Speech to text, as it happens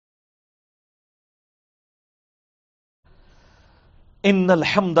ان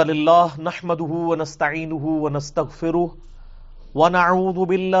الحمد لله نحمده ونستعينه ونستغفره ونعوذ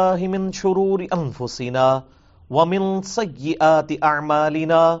بالله من شرور انفسنا ومن سيئات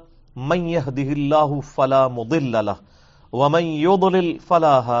اعمالنا من يهده الله فلا مضل له ومن يضلل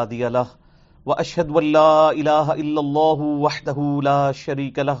فلا هادي له واشهد ان لا اله الا الله وحده لا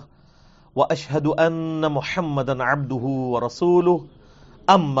شريك له واشهد ان محمدا عبده ورسوله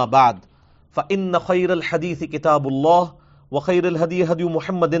اما بعد فان خير الحديث كتاب الله وخير الهدي هدي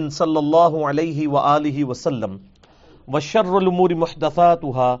محمد صلى الله عليه وآله وسلم وشر الأمور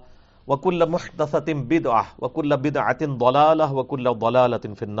محدثاتها وكل محدثة بدعة وكل بدعة ضلالة وكل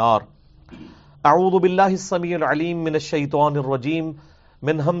ضلالة في النار. أعوذ بالله السميع العليم من الشيطان الرجيم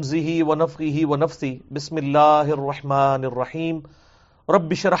من همزه ونفخه ونفثه. بسم الله الرحمن الرحيم.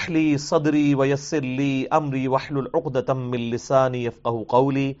 رب اشرح لي صدري ويسر لي أمري واحلل عقدة من لساني يفقهوا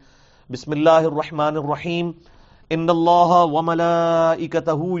قولي. بسم الله الرحمن الرحيم. ان اللہ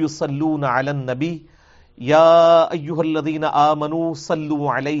وملائکتہ یصلون علی النبی یا ایھا الذین آمنوا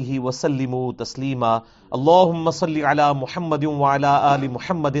صلوا علیہ وسلموا تسلیما. اللہم صل علی محمد وعلی آل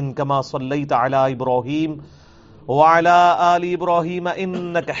محمد کما صلیت علی ابراہیم وعلی آل ابراہیم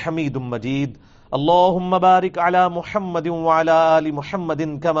انک حمید مجید. اللہم بارک علی محمد وعلی آل محمد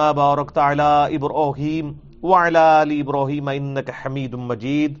کما بارکت علی ابراہیم وعلی آل ابراہیم انک حمید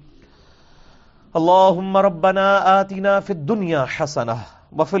مجید. اللهم ربنا آتنا في الدنيا حسنة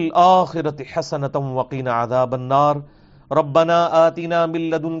وفي الآخرة حسنة وقنا عذاب النار. ربنا آتنا من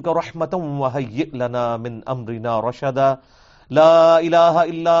لدنك رحمة وهيئ لنا من أمرنا رشدا. لا إله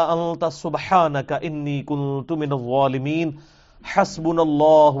إلا أنت سبحانك إني كنت من الظالمين. حسبنا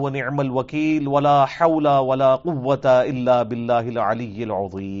الله ونعم الوكيل ولا حول ولا قوة إلا بالله العلي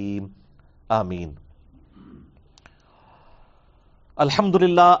العظيم. آمین.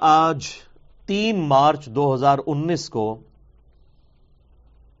 الحمدللہ آج 3 مارچ 2019 کو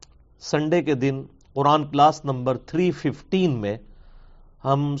سنڈے کے دن قرآن کلاس نمبر 315 میں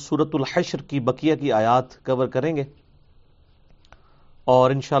ہم سورۃ الحشر کی بقیہ کی آیات کور کریں گے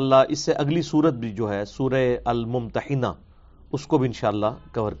اور انشاءاللہ اس سے اگلی سورت بھی جو ہے سورہ الممتحنہ اس کو بھی انشاءاللہ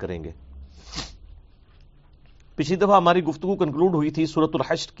کور کریں گے. پچھلی دفعہ ہماری گفتگو کنکلوڈ ہوئی تھی سورۃ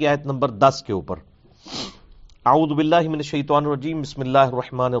الحشر کی آیت نمبر 10 کے اوپر. اعوذ باللہ من الشیطان الرجیم. بسم اللہ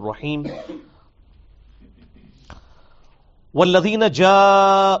الرحمن الرحیم. والذین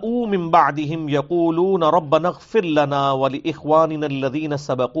جاءوا من بعدهم یقولون ربنا اغفر لنا ولإخواننا الذین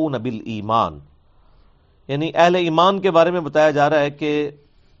سبقونا بالایمان. یعنی اہل ایمان کے بارے میں بتایا جا رہا ہے کہ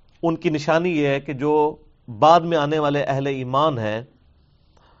ان کی نشانی یہ ہے کہ جو بعد میں آنے والے اہل ایمان ہیں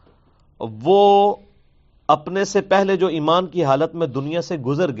وہ اپنے سے پہلے جو ایمان کی حالت میں دنیا سے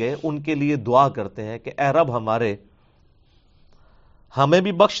گزر گئے ان کے لیے دعا کرتے ہیں کہ اے رب ہمارے ہمیں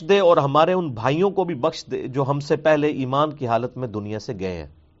بھی بخش دے اور ہمارے ان بھائیوں کو بھی بخش دے جو ہم سے پہلے ایمان کی حالت میں دنیا سے گئے ہیں.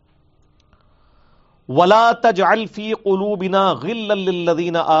 وَلَا تَجْعَلْ فِي قُلُوبِنَا غِلًّا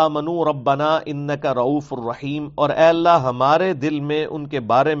لِّلَّذِينَ آمَنُوا رَبَّنَا إِنَّكَ رَءُوفٌ رَحِيمٌ. اور اے اللہ ہمارے دل میں ان کے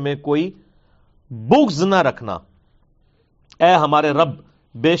بارے میں کوئی بغض نہ رکھنا. اے ہمارے رب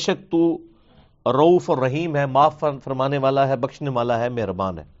بے شک تو رؤوف اور رحیم ہے، معاف فرمانے والا ہے، بخشنے والا ہے،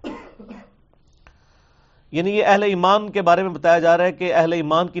 مہربان ہے. یعنی یہ اہل ایمان کے بارے میں بتایا جا رہا ہے کہ اہل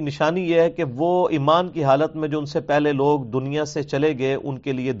ایمان کی نشانی یہ ہے کہ وہ ایمان کی حالت میں جو ان سے پہلے لوگ دنیا سے چلے گئے ان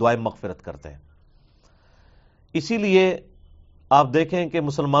کے لیے دعائیں مغفرت کرتے ہیں. اسی لیے آپ دیکھیں کہ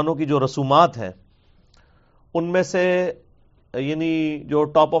مسلمانوں کی جو رسومات ہیں ان میں سے یعنی جو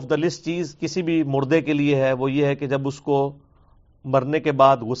ٹاپ آف دا لسٹ چیز کسی بھی مردے کے لیے ہے وہ یہ ہے کہ جب اس کو مرنے کے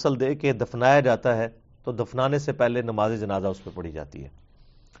بعد غسل دے کے دفنایا جاتا ہے تو دفنانے سے پہلے نماز جنازہ اس پہ پڑھی جاتی ہے.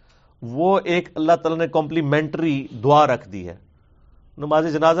 وہ ایک اللہ تعالیٰ نے کمپلیمنٹری دعا رکھ دی ہے. نماز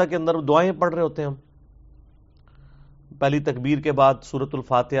جنازہ کے اندر دعائیں پڑھ رہے ہوتے ہیں ہم. پہلی تکبیر کے بعد سورۃ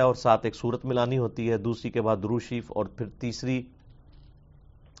الفاتحہ اور ساتھ ایک سورت ملانی ہوتی ہے، دوسری کے بعد درود شریف اور پھر تیسری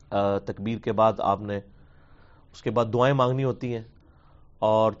تکبیر کے بعد آپ نے اس کے بعد دعائیں مانگنی ہوتی ہیں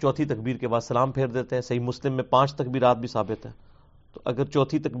اور چوتھی تکبیر کے بعد سلام پھیر دیتے ہیں. صحیح مسلم میں 5 تکبیرات بھی ثابت ہیں. تو اگر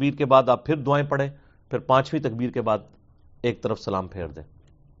چوتھی تکبیر کے بعد آپ پھر دعائیں پڑھیں پھر 5ویں تکبیر کے بعد ایک طرف سلام پھیر دیں.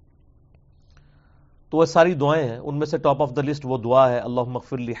 تو وہ ساری دعائیں ہیں. ان میں سے ٹاپ آف دا لسٹ وہ دعا ہے اللہم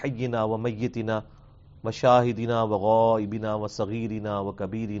اغفر لحینا ومیتنا وشاہدنا وغائبنا وصغیرنا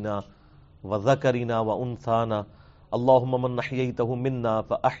وکبیرنا وذکرنا وانثانا اللہم من احییتہ منا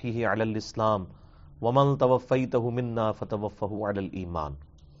فاحیہ علی الاسلام ومن توفیتہ منا فتوفہ علی الایمان.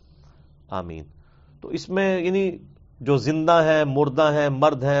 آمین. تو اس میں یعنی جو زندہ ہیں، مردہ ہیں،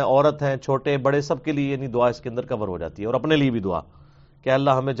 مرد ہیں، عورت ہیں، چھوٹے بڑے، سب کے لیے یعنی دعا اس کے اندر کور ہو جاتی ہے. اور اپنے لیے بھی دعا کہ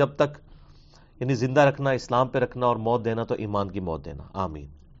اللہ ہمیں جب تک یعنی زندہ رکھنا، اسلام پہ رکھنا اور موت دینا تو ایمان کی موت دینا. آمین.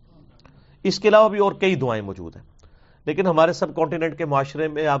 اس کے علاوہ بھی اور کئی دعائیں موجود ہیں. لیکن ہمارے سب کانٹیننٹ کے معاشرے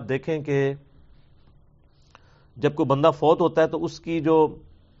میں آپ دیکھیں کہ جب کوئی بندہ فوت ہوتا ہے تو اس کی جو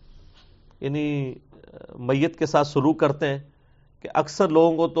یعنی میت کے ساتھ سلوک کرتے ہیں کہ اکثر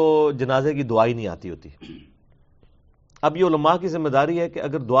لوگوں کو تو جنازے کی دعا ہی نہیں آتی ہوتی. اب یہ علماء کی ذمہ داری ہے کہ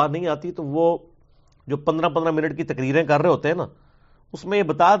اگر دعا نہیں آتی تو وہ جو 15-15 منٹ کی تقریریں کر رہے ہوتے ہیں نا، اس میں یہ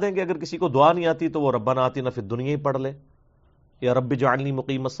بتا دیں کہ اگر کسی کو دعا نہیں آتی تو وہ ربنا آتنا فی الدنیا ہی پڑھ لے، یا رب اجعلنی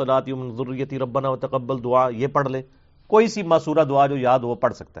مقیم الصلاۃ ومن ذریتی ربنا وتقبل دعا یہ پڑھ لے. کوئی سی معصورہ دعا جو یاد ہو وہ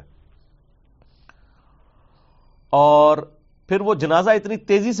پڑھ سکتا ہے. اور پھر وہ جنازہ اتنی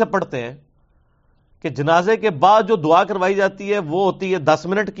تیزی سے پڑھتے ہیں کہ جنازے کے بعد جو دعا کروائی جاتی ہے وہ ہوتی ہے 10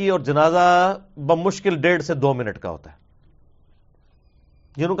 منٹ کی، اور جنازہ بمشکل 1.5 سے 2 منٹ کا ہوتا ہے،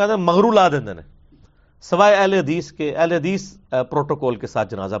 جنہوں کہتے ہیں مغرو لا دیندے نے. سوائے اہل حدیث کے، اہل حدیث پروٹوکول کے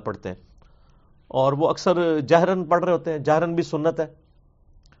ساتھ جنازہ پڑھتے ہیں، اور وہ اکثر جہرن پڑھ رہے ہوتے ہیں. جہرن بھی سنت ہے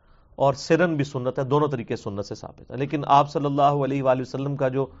اور سرن بھی سنت ہے، دونوں طریقے سنت سے ثابت ہے. لیکن آپ صلی اللہ علیہ وآلہ وسلم کا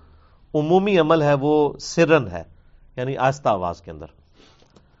جو عمومی عمل ہے وہ سرن ہے، یعنی آہستہ آواز کے اندر.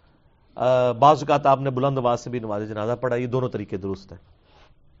 بعض اوقات آپ نے بلند آواز سے بھی نماز جنازہ پڑھا، یہ دونوں طریقے درست ہیں.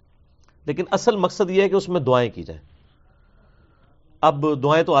 لیکن اصل مقصد یہ ہے کہ اس میں دعائیں کی جائیں. اب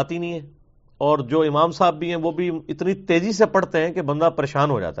دعائیں تو آتی نہیں ہیں، اور جو امام صاحب بھی ہیں وہ بھی اتنی تیزی سے پڑھتے ہیں کہ بندہ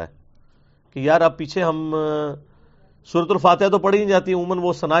پریشان ہو جاتا ہے کہ یار اب پیچھے ہم سورۃ الفاتحہ تو پڑھی نہیں جاتی، عموماً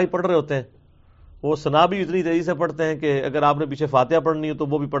وہ ثنا ہی پڑھ رہے ہوتے ہیں. وہ ثنا بھی اتنی تیزی سے پڑھتے ہیں کہ اگر آپ نے پیچھے فاتحہ پڑھنی ہے تو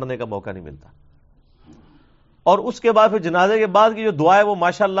وہ بھی پڑھنے کا موقع نہیں ملتا. اور اس کے بعد پھر جنازے کے بعد کی جو دعا ہے وہ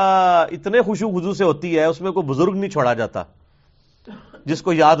ماشاءاللہ اتنے خشوع خضوع سے ہوتی ہے، اس میں کوئی بزرگ نہیں چھوڑا جاتا جس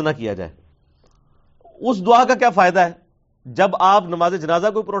کو یاد نہ کیا جائے. اس دعا کا کیا فائدہ ہے جب آپ نماز جنازہ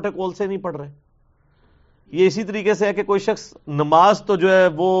کوئی پروٹوکول سے نہیں پڑھ رہے؟ یہ اسی طریقے سے ہے کہ کوئی شخص نماز تو جو ہے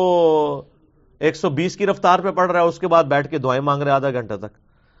وہ 120 کی رفتار پہ پڑھ رہا ہے، اس کے بعد بیٹھ کے دعائیں مانگ رہا ہے آدھا گھنٹہ تک.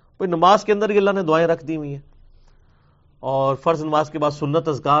 کوئی نماز کے اندر ہی اللہ نے دعائیں رکھ دی ہوئی ہیں، اور فرض نماز کے بعد سنت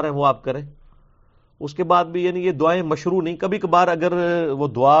اذکار ہیں وہ آپ کریں. اس کے بعد بھی یعنی یہ دعائیں مشروع نہیں. کبھی کبھار اگر وہ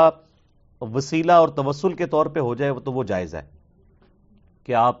دعا وسیلہ اور توسل کے طور پہ ہو جائے تو وہ جائز ہے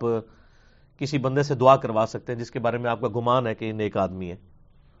کہ آپ کسی بندے سے دعا کروا سکتے ہیں جس کے بارے میں آپ کا گمان ہے کہ یہ نیک آدمی ہے.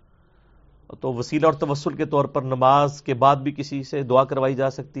 تو وسیلہ اور توسل کے طور پر نماز کے بعد بھی کسی سے دعا کروائی جا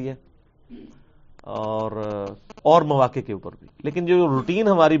سکتی ہے، اور مواقع کے اوپر بھی. لیکن جو روٹین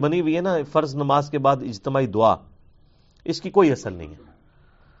ہماری بنی ہوئی ہے نا فرض نماز کے بعد اجتماعی دعا، اس کی کوئی اصل نہیں ہے.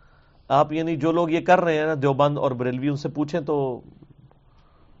 آپ یعنی جو لوگ یہ کر رہے ہیں نا دیوبند اور بریلوی، ان سے پوچھیں تو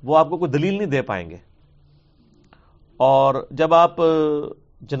وہ آپ کو کوئی دلیل نہیں دے پائیں گے. اور جب آپ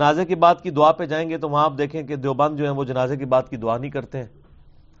جنازے کی بات کی دعا پہ جائیں گے تو وہاں آپ دیکھیں کہ دیوبند جو ہیں وہ جنازے کی بات کی دعا نہیں کرتے ہیں.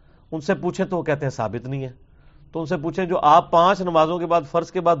 ان سے پوچھیں تو وہ کہتے ہیں ثابت نہیں ہے. تو ان سے پوچھیں جو آپ 5 نمازوں کے بعد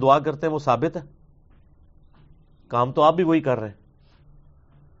فرض کے بعد دعا کرتے ہیں وہ ثابت ہے؟ کام تو آپ بھی وہی کر رہے ہیں.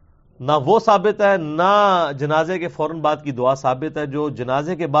 نہ وہ ثابت ہے، نہ جنازے کے فوراً بعد کی دعا ثابت ہے. جو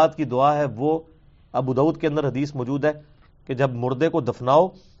جنازے کے بعد کی دعا ہے وہ ابو داؤد کے اندر حدیث موجود ہے کہ جب مردے کو دفناؤ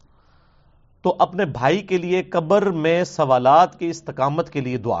تو اپنے بھائی کے لیے قبر میں سوالات کی استقامت کے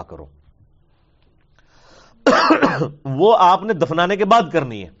لیے دعا کرو. وہ آپ نے دفنانے کے بعد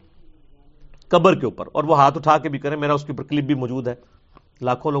کرنی ہے قبر کے اوپر، اور وہ ہاتھ اٹھا کے بھی کریں. میرا اس کے اوپر کلپ بھی موجود ہے،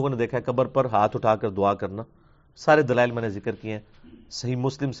 لاکھوں لوگوں نے دیکھا ہے قبر پر ہاتھ اٹھا کر دعا کرنا. سارے دلائل میں نے ذکر کیے ہیں، صحیح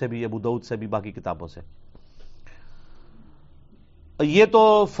مسلم سے بھی، ابو داؤد سے بھی، باقی کتابوں سے. یہ تو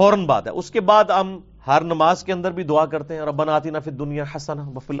فوراً بات ہے. اس کے بعد ہم ہر نماز کے اندر بھی دعا کرتے ہیں ربنا آتنا فی الدنیا حسنہ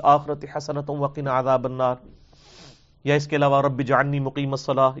وفی الآخرۃ حسنۃ وقنا عذاب النار، یا اس کے علاوہ رب اجعلنی مقیم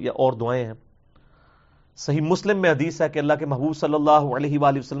الصلاۃ، یا اور دعائیں ہیں. صحیح مسلم میں حدیث ہے کہ اللہ کے محبوب صلی اللہ علیہ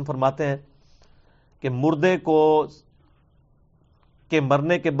وآلہ وسلم فرماتے ہیں کہ مردے کو کے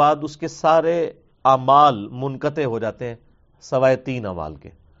مرنے کے بعد اس کے سارے اعمال منقطع ہو جاتے ہیں سوائے 3 اعمال کے.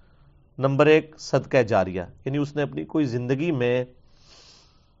 نمبر 1 صدقہ جاریہ، یعنی اس نے اپنی کوئی زندگی میں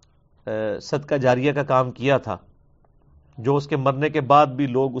صدقہ جاریہ کا کام کیا تھا جو اس کے مرنے کے بعد بھی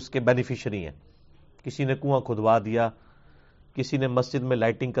لوگ اس کے بینیفیشری ہیں. کسی نے کنواں کھدوا دیا، کسی نے مسجد میں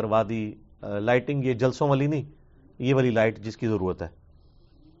لائٹنگ کروا دی. لائٹنگ یہ جلسوں والی نہیں، یہ والی لائٹ جس کی ضرورت ہے.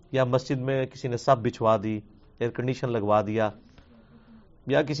 یا مسجد میں کسی نے سب بچھوا دی، ایئر کنڈیشن لگوا دیا،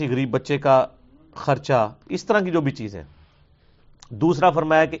 یا کسی غریب بچے کا خرچہ، اس طرح کی جو بھی چیزیں. دوسرا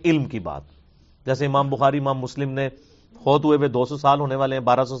فرمایا کہ علم کی بات، جیسے امام بخاری امام مسلم نے فوت ہوئے 200 سال ہونے والے ہیں،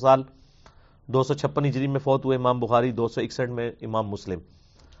 1200 سال، 256 ہجری میں فوت ہوئے امام بخاری، 261 میں امام مسلم،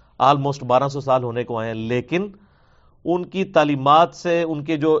 آلموسٹ 1200 سال ہونے کو آئے ہیں. لیکن ان کی تعلیمات سے ان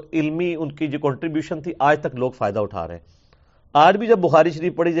کے جو علمی ان کی جو کنٹریبیوشن تھی آج تک لوگ فائدہ اٹھا رہے ہیں. آج بھی جب بخاری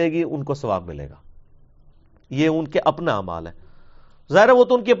شریف پڑھی جائے گی ان کو ثواب ملے گا. یہ ان کے اپنا اعمال ہے. ظاہر ہے وہ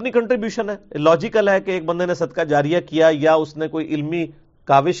تو ان کی اپنی کنٹریبیوشن ہے. لاجیکل ہے کہ ایک بندے نے صدقہ جاریہ کیا یا اس نے کوئی علمی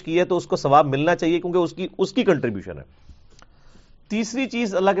کاوش کی ہے تو اس کو ثواب ملنا چاہیے کیونکہ اس کی کنٹریبیوشن ہے. تیسری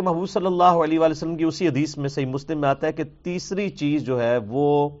چیز اللہ کے محبوب صلی اللہ علیہ وآلہ وسلم کی اسی حدیث میں صحیح مسلم میں آتا ہے کہ تیسری چیز جو ہے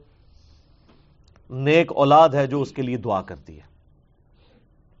وہ نیک اولاد ہے جو اس کے لیے دعا کرتی ہے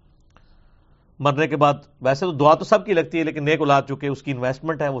مرنے کے بعد. ویسے تو دعا تو سب کی لگتی ہے لیکن نیک اولاد چونکہ اس کی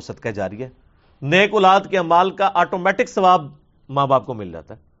انویسٹمنٹ ہے وہ صدقہ جاری ہے. نیک اولاد کے اعمال کا آٹومیٹک ثواب ماں باپ کو مل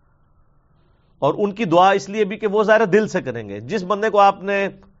جاتا ہے اور ان کی دعا اس لیے بھی کہ وہ ظاہر دل سے کریں گے. جس بندے کو آپ نے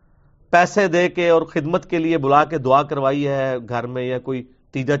پیسے دے کے اور خدمت کے لیے بلا کے دعا کروائی ہے گھر میں یا کوئی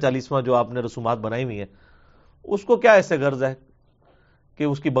 30-40واں جو آپ نے رسومات بنائی ہوئی ہیں اس کو کیا ایسے غرض ہے کہ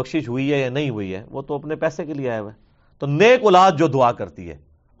اس کی بخشش ہوئی ہے یا نہیں ہوئی ہے, وہ تو اپنے پیسے کے لیے آیا ہوا ہے. تو نیک اولاد جو دعا کرتی ہے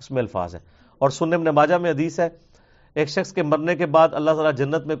اس میں الفاظ ہیں. اور سنن ابن ماجہ میں حدیث ہے ایک شخص کے مرنے کے بعد اللہ تعالیٰ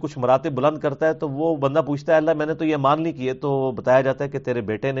جنت میں کچھ مراتب بلند کرتا ہے تو وہ بندہ پوچھتا ہے اللہ میں نے تو یہ امان نہیں کیے, تو بتایا جاتا ہے کہ تیرے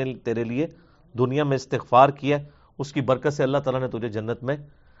بیٹے نے تیرے لیے دنیا میں استغفار کیا, اس کی برکت سے اللہ تعالیٰ نے تجھے جنت میں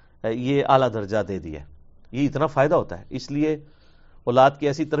یہ اعلیٰ درجہ دے دیا. یہ اتنا فائدہ ہوتا ہے. اس لیے اولاد کی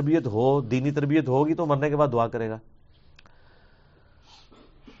ایسی تربیت ہو, دینی تربیت ہوگی تو مرنے کے بعد دعا کرے گا.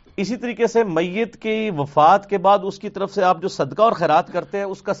 اسی طریقے سے میت کی وفات کے بعد اس کی طرف سے آپ جو صدقہ اور خیرات کرتے ہیں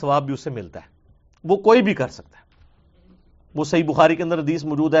اس کا ثواب بھی اسے ملتا ہے. وہ کوئی بھی کر سکتا ہے. وہ صحیح بخاری کے اندر حدیث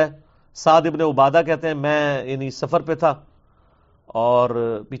موجود ہے, سعد ابن عبادہ کہتے ہیں میں یعنی سفر پہ تھا اور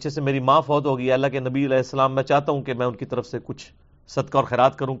پیچھے سے میری ماں فوت ہو گئی. اللہ کے نبی علیہ السلام میں چاہتا ہوں کہ میں ان کی طرف سے کچھ صدقہ اور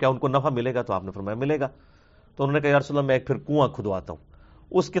خیرات کروں, کیا ان کو نفع ملے گا؟ تو آپ نے فرمایا ملے گا. تو انہوں نے کہا یا رسول اللہ میں ایک پھر کنواں کھدواتا ہوں.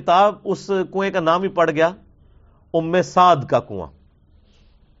 اس کنویں کا نام ہی پڑ گیا ام سعد کا کنواں.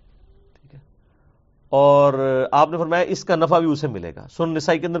 ٹھیک ہے, اور آپ نے فرمایا اس کا نفع بھی اسے ملے گا. سنن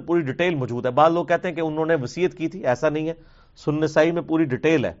نسائی کے اندر پوری ڈیٹیل موجود ہے. بعض لوگ کہتے ہیں کہ انہوں نے وصیت کی تھی, ایسا نہیں ہے. سنن نسائی میں پوری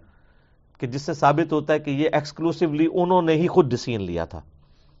ڈیٹیل ہے کہ جس سے ثابت ہوتا ہے کہ یہ ایکسکلوسیولی انہوں نے ہی خود ڈیسیژن لیا تھا,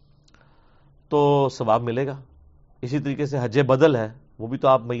 تو ثواب ملے گا. اسی طریقے سے حج بدل ہے, وہ بھی تو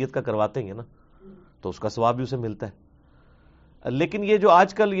آپ میت کا کرواتے ہیں نا, تو اس کا ثواب بھی اسے ملتا ہے. لیکن یہ جو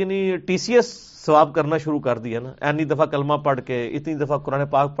آج کل یعنی ٹی سی ایس ثواب کرنا شروع کر دیا نا, اتنی دفعہ کلمہ پڑھ کے, اتنی دفعہ قرآن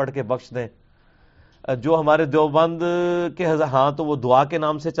پاک پڑھ کے بخش دیں, جو ہمارے دیوبند کے ہاں تو وہ دعا کے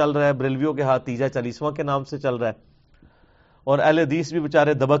نام سے چل رہا ہے, بریلویوں کے ہاں 30-40واں کے نام سے چل رہا ہے, اور اہل حدیث بھی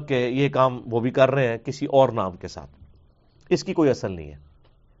بےچارے دبک کے یہ کام وہ بھی کر رہے ہیں کسی اور نام کے ساتھ. اس کی کوئی اصل نہیں ہے.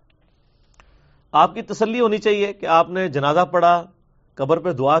 آپ کی تسلی ہونی چاہیے کہ آپ نے جنازہ پڑھا, قبر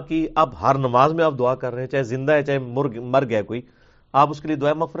پہ دعا کی, اب ہر نماز میں آپ دعا کر رہے ہیں, چاہے زندہ ہے چاہے مر گیا کوئی, آپ اس کے لیے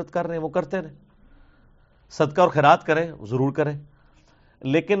دعا مغفرت کر رہے ہیں, وہ کرتے رہیں. صدقہ اور خیرات کریں, ضرور کریں,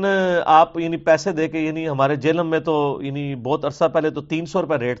 لیکن آپ یعنی پیسے دے کے, یعنی ہمارے جیلم میں تو یعنی بہت عرصہ پہلے تو 300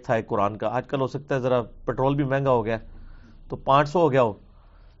 روپے ریٹ تھا ایک قرآن کا, آج کل ہو سکتا ہے ذرا پیٹرول بھی مہنگا ہو گیا تو 500 ہو گیا ہو,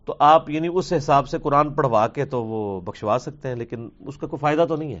 تو آپ یعنی اس حساب سے قرآن پڑھوا کے تو وہ بخشوا سکتے ہیں, لیکن اس کا کوئی فائدہ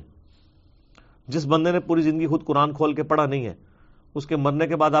تو نہیں ہے. جس بندے نے پوری زندگی خود قرآن کھول کے پڑھا نہیں ہے, اس کے مرنے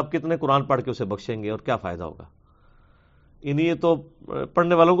کے بعد آپ کتنے قرآن پڑھ کے اسے بخشیں گے اور کیا فائدہ ہوگا؟ یعنی یہ تو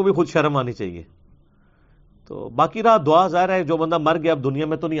پڑھنے والوں کو بھی خود شرم آنی چاہیے. تو باقی رہا دعا, ظاہر ہے جو بندہ مر گیا اب دنیا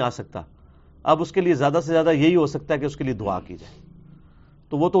میں تو نہیں آ سکتا, اب اس کے لیے زیادہ سے زیادہ یہی ہو سکتا ہے کہ اس کے لیے دعا کی جائے,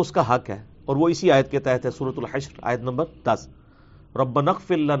 تو وہ تو اس کا حق ہے, اور وہ اسی آیت کے تحت ہے, سورۃ الحشر آیت نمبر 10, ربنا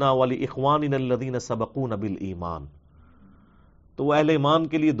اغفر لنا ولاخواننا الذین سبقونا بالایمان. تو وہ اہل ایمان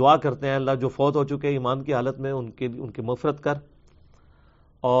کے لیے دعا کرتے ہیں, اللہ جو فوت ہو چکے ایمان کی حالت میں ان کی مغفرت کر.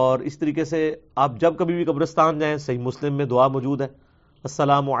 اور اس طریقے سے آپ جب کبھی بھی قبرستان جائیں, صحیح مسلم میں دعا موجود ہے,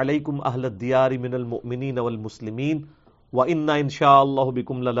 السلام علیکم اہل الدیار من المؤمنین والمسلمین وانا انشاء اللہ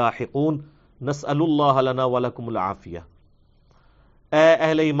بکم للاحقون نسأل اللہ لنا ولکم العافیہ. اے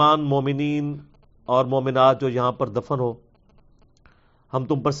اہل ایمان مومنین اور مومنات جو یہاں پر دفن ہو, ہم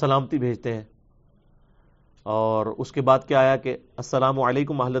تم پر سلامتی بھیجتے ہیں. اور اس کے بعد کیا آیا کہ السلام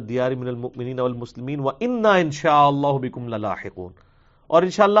علیکم اہل الدیار من المؤمنین والمسلمین وانا انشاء اللہ بکم للاحقون, اور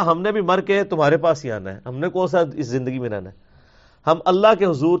انشاءاللہ ہم نے بھی مر کے تمہارے پاس ہی آنا ہے, ہم نے کون سا اس زندگی میں رہنا ہے, ہم اللہ کے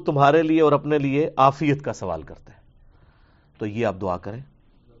حضور تمہارے لیے اور اپنے لیے عافیت کا سوال کرتے ہیں. تو یہ آپ دعا کریں,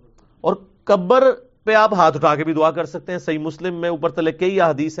 اور قبر پہ آپ ہاتھ اٹھا کے بھی دعا کر سکتے ہیں. صحیح مسلم میں اوپر تلے کئی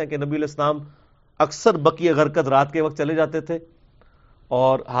احادیث ہیں کہ نبی علیہ السلام اکثر بقیع غرقد رات کے وقت چلے جاتے تھے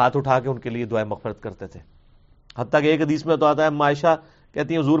اور ہاتھ اٹھا کے ان کے لیے دعائیں مغفرت کرتے تھے. حتیٰ کہ ایک حدیث میں تو آتا ہے عائشہ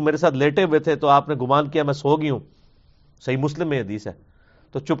کہتی ہیں حضور میرے ساتھ لیٹے ہوئے تھے تو آپ نے گمان کیا میں سو گئی ہوں, صحیح مسلم میں حدیث ہے,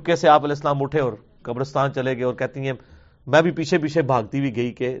 تو چپکے سے آپ علیہ السلام اٹھے اور قبرستان چلے گئے, اور کہتی ہیں میں بھی پیچھے پیچھے بھاگتی ہوئی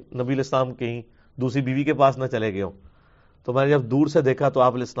گئی کہ نبی علیہ السلام کہیں دوسری بیوی کے پاس نہ چلے گئے ہوں. تو میں نے جب دور سے دیکھا تو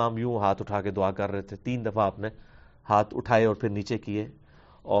آپ علیہ السلام یوں ہاتھ اٹھا کے دعا کر رہے تھے, 3 دفعہ آپ نے ہاتھ اٹھائے اور پھر نیچے کیے.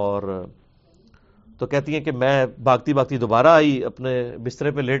 اور تو کہتی ہیں کہ میں بھاگتی بھاگتی دوبارہ آئی, اپنے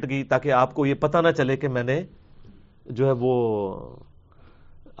بسترے پہ لیٹ گئی تاکہ آپ کو یہ پتہ نہ چلے کہ میں نے جو ہے وہ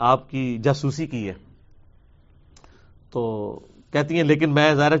آپ کی جاسوسی کی ہے. تو کہتی ہیں لیکن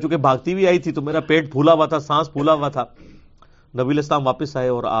میں ظاہر ہے چونکہ بھاگتی بھی آئی تھی تو میرا پیٹ پھولا ہوا تھا، سانس پھولا ہوا تھا. نبی علیہ السلام واپس آئے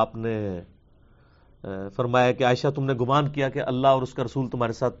اور آپ نے فرمایا کہ عائشہ تم نے گمان کیا کہ اللہ اور اس کا رسول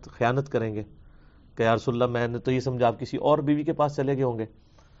تمہارے ساتھ خیانت کریں گے؟ کہ یا رسول اللہ میں نے تو یہ سمجھا آپ کسی اور بیوی کے پاس چلے گئے ہوں گے.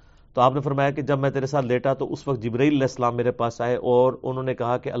 تو آپ نے فرمایا کہ جب میں تیرے ساتھ لیٹا تو اس وقت جبرائیل علیہ السلام میرے پاس آئے اور انہوں نے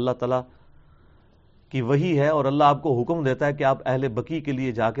کہا کہ اللہ تعالیٰ کی وحی ہے اور اللہ آپ کو حکم دیتا ہے کہ آپ اہل بقی کے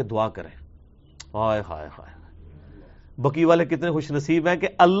لیے جا کے دعا کریں. ہائے ہائے ہائے، بقی والے کتنے خوش نصیب ہیں کہ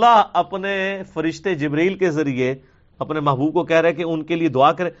اللہ اپنے فرشتے جبرائیل کے ذریعے اپنے محبوب کو کہہ رہے کہ ان کے لیے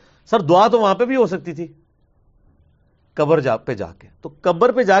دعا کرے. سر دعا تو وہاں پہ بھی ہو سکتی تھی، قبر پہ جا کے. تو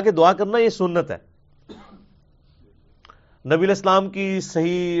قبر پہ جا کے دعا کرنا یہ سنت ہے. نبی علیہ السلام کی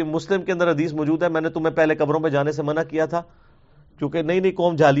صحیح مسلم کے اندر حدیث موجود ہے، میں نے تمہیں پہلے قبروں پہ جانے سے منع کیا تھا کیونکہ نئی نئی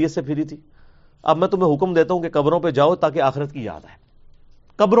قوم جاہلیت سے پھری تھی. اب میں تمہیں حکم دیتا ہوں کہ قبروں پہ جاؤ تاکہ آخرت کی یاد آئے.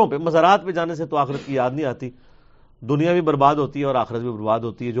 قبروں پہ، مزارات پہ جانے سے تو آخرت کی یاد نہیں آتی، دنیا بھی برباد ہوتی ہے اور آخرت بھی برباد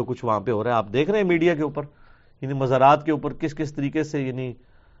ہوتی ہے. جو کچھ وہاں پہ ہو رہا ہے آپ دیکھ رہے ہیں میڈیا کے اوپر، یعنی مزارات کے اوپر کس کس طریقے سے یعنی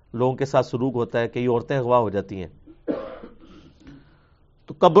لوگوں کے ساتھ سلوک ہوتا ہے. کئی عورتیں اغوا ہو جاتی ہیں.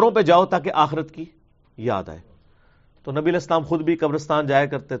 تو قبروں پہ جاؤ تاکہ آخرت کی یاد آئے. تو نبی علیہ السلام خود بھی قبرستان جایا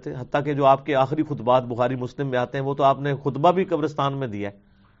کرتے تھے، حتیٰ کہ جو آپ کے آخری خطبات بخاری مسلم میں آتے ہیں وہ تو آپ نے خطبہ بھی قبرستان میں دیا ہے.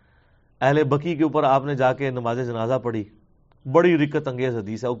 اہل بقی کے اوپر آپ نے جا کے نماز جنازہ پڑھی، بڑی رکت انگیز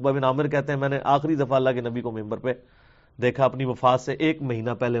حدیث ہے. عقبہ بن عامر کہتے ہیں میں نے آخری دفعہ اللہ کے نبی کو ممبر پہ دیکھا اپنی وفات سے 1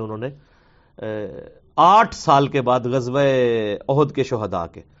 مہینہ پہلے. انہوں نے 8 سال کے بعد غزوہ احد کے شہداء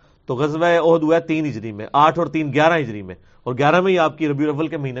کے، تو غزوہ احد ہوا ہے 3 ہجری میں، 8 اور 3 11 ہجری میں، اور 11 میں ہی آپ کی ربیع الاول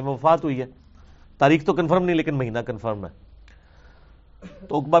کے مہینے میں وفات ہوئی ہے. تاریخ تو کنفرم نہیں لیکن مہینہ کنفرم ہے.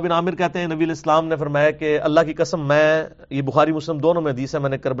 تو عقبہ بن عامر کہتے ہیں نبی علیہ السلام نے فرمایا کہ اللہ کی قسم میں، یہ بخاری مسلم دونوں میں حدیث ہے، میں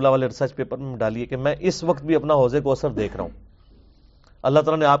نے کربلا والے ریسرچ پیپر میں ڈالی ہے کہ میں اس وقت بھی اپنا حوض کوثر دیکھ رہا ہوں. اللہ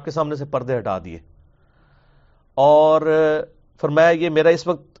تعالیٰ نے آپ کے سامنے سے پردے ہٹا دیے اور فرمایا یہ میرا اس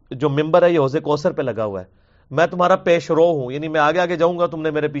وقت جو ممبر ہے یہ حوض کوثر پہ لگا ہوا ہے، میں تمہارا پیش رو ہوں، یعنی میں آگے آگے جاؤں گا تم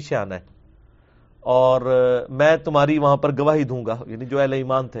نے میرے پیچھے آنا ہے اور میں تمہاری وہاں پر گواہی دوں گا، یعنی جو اہل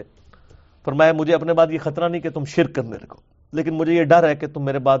ایمان تھے. فرمایا مجھے اپنے بعد یہ خطرہ نہیں کہ تم شرک کرنے لگو، لیکن مجھے یہ ڈر ہے کہ تم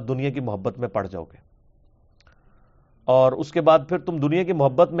میرے بعد دنیا کی محبت میں پڑ جاؤ گے اور اس کے بعد پھر تم دنیا کی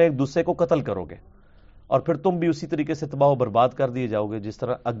محبت میں ایک دوسرے کو قتل کرو گے اور پھر تم بھی اسی طریقے سے تباہ و برباد کر دیے جاؤ گے جس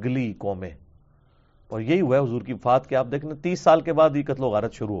طرح اگلی قومیں. اور یہی ہوا ہے حضور کی وفات کے. آپ دیکھیں 30 سال کے بعد یہ قتل و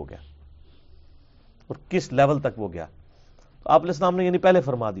غارت شروع ہو گیا اور کس لیول تک وہ گیا. آپ علیہ السلام نے یعنی پہلے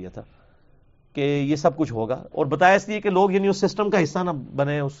فرما دیا تھا کہ یہ سب کچھ ہوگا اور بتایا اس لیے کہ لوگ یعنی اس سسٹم کا حصہ نہ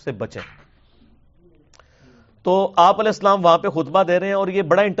بنے، اس سے بچیں. تو آپ علیہ السلام وہاں پہ خطبہ دے رہے ہیں اور یہ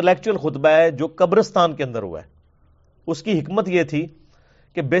بڑا انٹلیکچوئل خطبہ ہے جو قبرستان کے اندر ہوا ہے. اس کی حکمت یہ تھی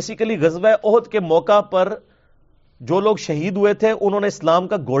کہ بیسیکلی غزوہ احد کے موقع پر جو لوگ شہید ہوئے تھے انہوں نے اسلام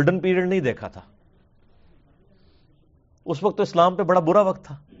کا گولڈن پیریڈ نہیں دیکھا تھا. اس وقت تو اسلام پہ بڑا برا وقت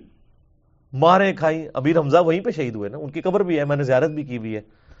تھا، ماریں کھائیں. ابیر حمزہ وہیں پہ شہید ہوئے نا، ان کی قبر بھی ہے، میں نے زیارت بھی کی ہوئی ہے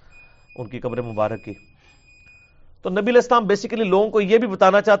ان کی قبر مبارک کی. تو نبی علیہ السلام بیسیکلی لوگوں کو یہ بھی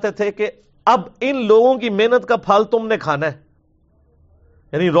بتانا چاہتے تھے کہ اب ان لوگوں کی محنت کا پھل تم نے کھانا ہے.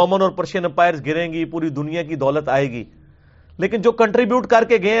 یعنی رومن اور پرشین امپائرز گریں گی، پوری دنیا کی دولت آئے گی، لیکن جو کنٹریبیوٹ کر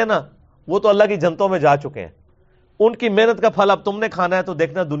کے گئے ہیں نا وہ تو اللہ کی جنتوں میں جا چکے ہیں. ان کی محنت کا پھل اب تم نے کھانا ہے، تو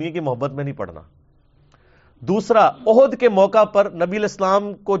دیکھنا دنیا کی محبت میں نہیں پڑنا. دوسرا، احد کے موقع پر نبی علیہ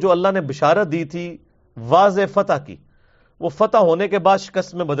السلام کو جو اللہ نے بشارت دی تھی واضح فتح کی، وہ فتح ہونے کے بعد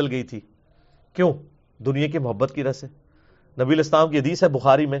شکست میں بدل گئی تھی. کیوں؟ دنیا کی محبت کی وجہ سے. نبی علیہ السلام کی حدیث ہے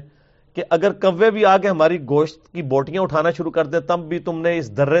بخاری میں کہ اگر کوے بھی آگے ہماری گوشت کی بوٹیاں اٹھانا شروع کر دے تب بھی تم نے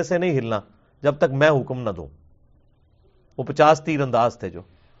اس درے سے نہیں ہلنا جب تک میں حکم نہ دوں. وہ 50 تیر انداز تھے، جو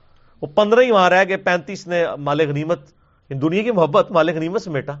وہ 15 ہی وہاں رہ گئے، 35 نے مال غنیمت، دنیا کی محبت مال غنیمت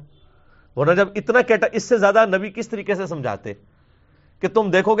سمیٹا. ورنہ جب اتنا کیٹا، اس سے زیادہ نبی کس طریقے سے سمجھاتے کہ تم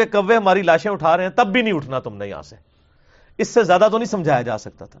دیکھو کہ کوے ہماری لاشیں اٹھا رہے ہیں تب بھی نہیں اٹھنا تم نے یہاں سے. اس سے زیادہ تو نہیں سمجھایا جا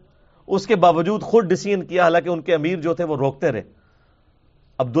سکتا تھا. اس کے باوجود خود ڈیسیژن کیا، حالانکہ ان کے امیر جو تھے وہ روکتے رہے،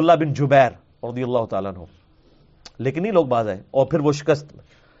 عبداللہ بن جبیر رضی اللہ تعالیٰ عنہ، لیکن نہیں لوگ باز آئے اور پھر وہ شکست میں.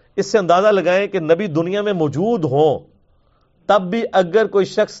 اس سے اندازہ لگائیں کہ نبی دنیا میں موجود ہوں تب بھی اگر کوئی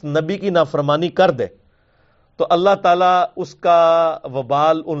شخص نبی کی نافرمانی کر دے تو اللہ تعالیٰ اس کا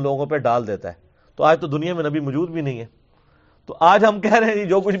وبال ان لوگوں پہ ڈال دیتا ہے. تو آج تو دنیا میں نبی موجود بھی نہیں ہے، تو آج ہم کہہ رہے ہیں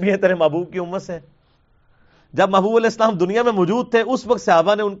جو کچھ بھی ہے تیرے محبوب کی امت سے. جب محبوب علیہ السلام دنیا میں موجود تھے اس وقت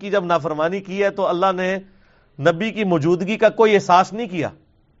صحابہ نے ان کی جب نافرمانی کی ہے تو اللہ نے نبی کی موجودگی کا کوئی احساس نہیں کیا.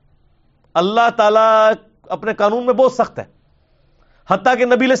 اللہ تعالیٰ اپنے قانون میں بہت سخت ہے، حتیٰ کہ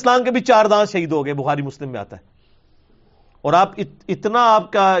نبی علیہ السلام کے بھی 4 دانت شہید ہو گئے، بخاری مسلم میں آتا ہے. اور آپ اتنا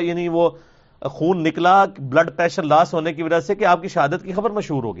آپ کا یعنی وہ خون نکلا بلڈ پریشر لاس ہونے کی وجہ سے کہ آپ کی شہادت کی خبر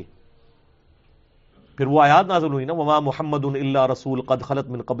مشہور ہوگی. پھر وہ آیات نازل ہوئی نا وما محمد الا رسول قد خلت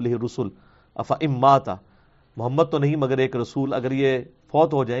من قبلہ الرسل افئن مات، محمد تو نہیں مگر ایک رسول، اگر یہ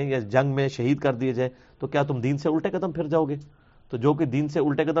فوت ہو جائیں یا جنگ میں شہید کر دیے جائیں تو کیا تم دین سے الٹے قدم پھر جاؤ گے؟ تو جو کہ دین سے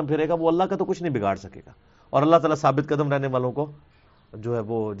الٹے قدم پھرے گا وہ اللہ کا تو کچھ نہیں بگاڑ سکے گا، اور اللہ تعالیٰ ثابت قدم رہنے والوں کو جو ہے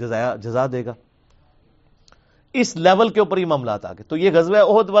وہ جزا دے گا۔ اس لیول کے اوپر یہ معاملات آ گئے۔ تو یہ غزوہ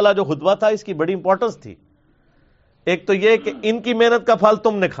احد والا جو خطبہ تھا اس کی بڑی امپورٹنس تھی۔ ایک تو یہ کہ ان کی محنت کا پھل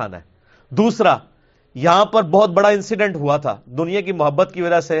تم نے کھانا ہے، دوسرا یہاں پر بہت بڑا انسیڈنٹ ہوا تھا، دنیا کی محبت کی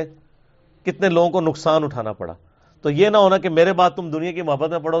وجہ سے کتنے لوگوں کو نقصان اٹھانا پڑا، تو یہ نہ ہونا کہ میرے بعد تم دنیا کی محبت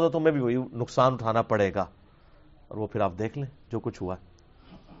میں پڑو تو تمہیں بھی وہی نقصان اٹھانا پڑے گا، اور وہ پھر آپ دیکھ لیں جو کچھ ہوا۔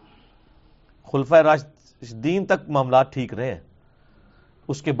 خلفائے راشدین تک معاملات ٹھیک رہے ہیں،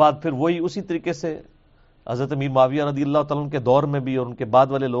 اس کے بعد پھر وہی اسی طریقے سے حضرت امیر معاویہ رضی اللہ تعالیٰ عنہ کے دور میں بھی اور ان کے بعد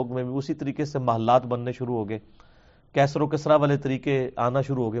والے لوگ میں بھی اسی طریقے سے محلات بننے شروع ہو گئے، کیسر و کسرا والے طریقے آنا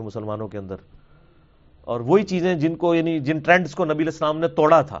شروع ہو گئے مسلمانوں کے اندر، اور وہی چیزیں جن کو یعنی جن ٹرینڈز کو نبی علیہ السلام نے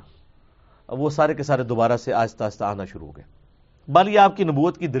توڑا تھا وہ سارے کے سارے دوبارہ سے آہستہ آہستہ آنا شروع ہو گئے۔ بل یہ آپ کی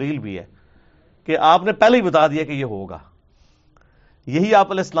نبوت کی دلیل بھی ہے کہ آپ نے پہلے ہی بتا دیا کہ یہ ہوگا۔ یہی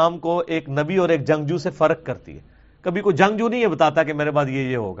آپ علیہ السلام کو ایک نبی اور ایک جنگجو سے فرق کرتی ہے۔ کبھی کوئی جنگجو نہیں یہ بتاتا کہ میرے بعد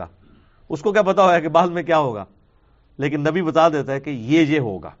یہ ہوگا، اس کو کیا پتا ہوگا کہ بعد میں کیا ہوگا، لیکن نبی بتا دیتا ہے کہ یہ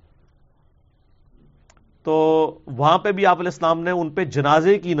ہوگا۔ تو وہاں پہ بھی آپ علیہ السلام نے ان پہ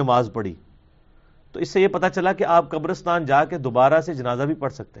جنازے کی نماز پڑھی، تو اس سے یہ پتا چلا کہ آپ قبرستان جا کے دوبارہ سے جنازہ بھی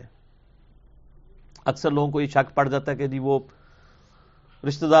پڑھ سکتے ہیں۔ اکثر لوگوں کو یہ شک پڑ جاتا ہے کہ جی وہ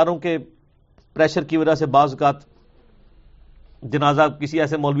رشتہ داروں کے پریشر کی وجہ سے بعض اوقات جنازہ کسی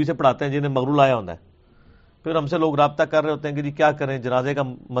ایسے مولوی سے پڑھاتے ہیں جنہیں مغرور آیا ہوتا ہے، پھر ہم سے لوگ رابطہ کر رہے ہوتے ہیں کہ جی کیا کریں، جنازے کا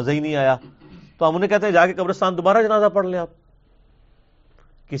مزہ ہی نہیں آیا، تو ہم انہیں کہتے ہیں جا کے قبرستان دوبارہ جنازہ پڑھ لیں۔ آپ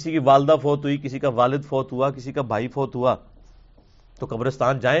کسی کی والدہ فوت ہوئی، کسی کا والد فوت ہوا، کسی کا بھائی فوت ہوا، تو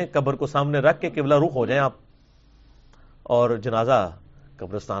قبرستان جائیں، قبر کو سامنے رکھ کے قبلہ رخ ہو جائیں آپ، اور جنازہ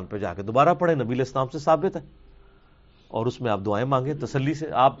قبرستان پہ جا کے دوبارہ پڑھیں، نبی علیہ السلام سے ثابت ہے، اور اس میں آپ دعائیں مانگیں تسلی سے۔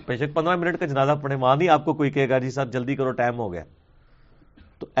 آپ بیشک 15 منٹ کا جنازہ پڑھیں، وہاں نہیں آپ کو کوئی کہے گا جی سر جلدی کرو ٹائم ہو گیا،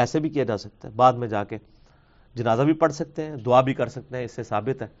 تو ایسے بھی کیا جا سکتا ہے، بعد میں جا کے جنازہ بھی پڑھ سکتے ہیں، دعا بھی کر سکتے ہیں، اس سے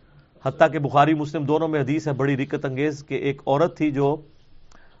ثابت ہے۔ حتیٰ کہ بخاری مسلم دونوں میں حدیث ہے بڑی رقت انگیز کہ ایک عورت تھی جو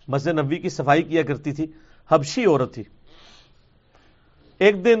مسجد نبوی کی صفائی کیا کرتی تھی، حبشی عورت تھی۔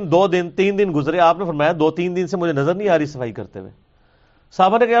 ایک دن، 2 دن، 3 دن گزرے، آپ نے فرمایا 2-3 دن سے مجھے نظر نہیں آ رہی صفائی کرتے ہوئے۔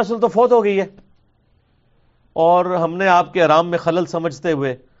 صحابہ نے کہا یا رسول اللہ تو فوت ہو گئی ہے، اور ہم نے آپ کے آرام میں خلل سمجھتے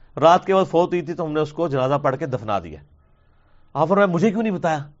ہوئے رات کے وقت فوت ہوئی تھی تو ہم نے اس کو جنازہ پڑھ کے دفنا دیا۔ آپ فرمایا مجھے کیوں نہیں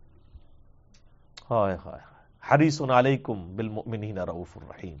بتایا؟ ہائے ہائے، حریص علیکم بالمؤمنین رؤوف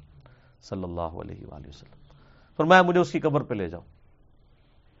الرحیم صلی اللہ علیہ وآلہ وسلم۔ فرمایا مجھے اس کی قبر پہ لے جاؤ۔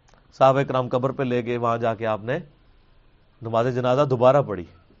 صحابہ کرام قبر پہ لے گئے، وہاں جا کے آپ نے نماز جنازہ دوبارہ پڑھی،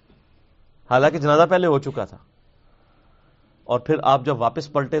 حالانکہ جنازہ پہلے ہو چکا تھا، اور پھر آپ جب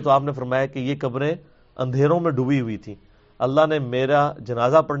واپس پلٹے تو آپ نے فرمایا کہ یہ قبریں اندھیروں میں ڈوبی ہوئی تھی، اللہ نے میرا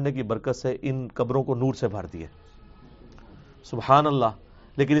جنازہ پڑھنے کی برکت سے ان قبروں کو نور سے بھر دیا۔ سبحان اللہ۔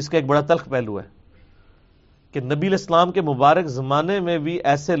 لیکن اس کا ایک بڑا تلخ پہلو ہے کہ نبی علیہ السلام کے مبارک زمانے میں بھی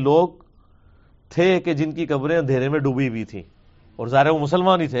ایسے لوگ تھے کہ جن کی قبریں اندھیرے میں ڈوبی ہوئی تھیں، اور ظاہر وہ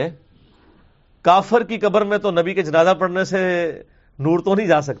مسلمان ہی تھے۔ کافر کی قبر میں تو نبی کے جنازہ پڑھنے سے نور تو نہیں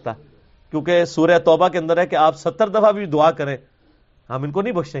جا سکتا، کیونکہ سورہ توبہ کے اندر ہے کہ آپ 70 دفعہ بھی دعا کریں ہم ان کو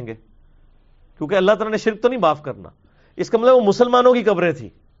نہیں بخشیں گے، کیونکہ اللہ تعالیٰ نے شرک تو نہیں معاف کرنا۔ اس کا مطلب وہ مسلمانوں کی قبریں تھیں۔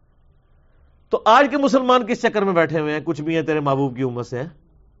 تو آج کے مسلمان کس چکر میں بیٹھے ہوئے ہیں، کچھ بھی ہیں تیرے محبوب کی امت سے ہیں؟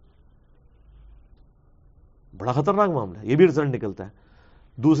 بڑا خطرناک معاملہ ہے، یہ بھی رزلٹ نکلتا ہے۔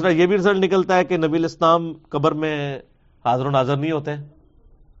 دوسرا یہ بھی رزلٹ نکلتا ہے کہ نبی علیہ السلام قبر میں حاضر و ناظر نہیں ہوتے ہیں،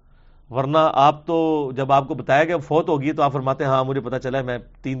 ورنہ آپ تو جب آپ کو بتایا گیا فوت ہوگی تو آپ فرماتے ہیں ہاں مجھے پتا چلا ہے، میں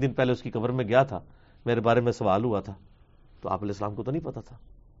 3 دن پہلے اس کی قبر میں گیا تھا، میرے بارے میں سوال ہوا تھا، تو آپ علیہ السلام کو تو نہیں پتا تھا۔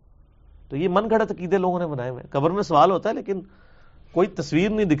 تو یہ من گھڑت عقیدے لوگوں نے بنائے ہوئے ہیں۔ قبر میں سوال ہوتا ہے لیکن کوئی تصویر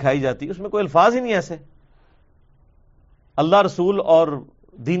نہیں دکھائی جاتی، اس میں کوئی الفاظ ہی نہیں ایسے۔ اللہ، رسول اور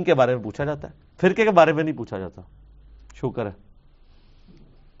دین کے بارے میں پوچھا جاتا ہے، فرقے کے بارے میں نہیں پوچھا جاتا۔ شکر ہے،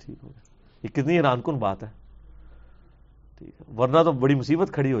 ٹھیک ہو گیا۔ یہ کتنی حیران کن بات ہے، ٹھیک ہے، ورنہ تو بڑی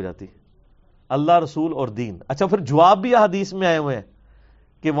مصیبت کھڑی ہو جاتی۔ اللہ، رسول اور دین۔ اچھا پھر جواب بھی حدیث میں آئے ہوئے ہیں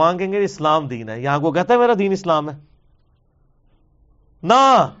کہ وہاں کہیں گے اسلام دین ہے، یہاں کو کہتا ہے میرا دین اسلام ہے؟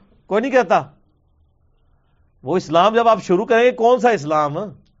 نہ، کوئی نہیں کہتا۔ وہ اسلام جب آپ شروع کریں گے، کون سا اسلام؟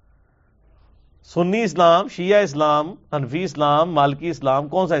 سنی اسلام، شیعہ اسلام، حنفی اسلام، مالکی اسلام،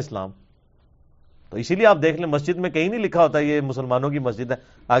 کون سا اسلام؟ تو اسی لیے آپ دیکھ لیں مسجد میں کہیں نہیں لکھا ہوتا یہ مسلمانوں کی مسجد ہے،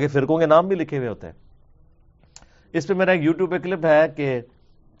 آگے فرقوں کے نام بھی لکھے ہوئے ہوتے ہیں۔ اس پہ میرا ایک یوٹیوب پہ کلپ ہے کہ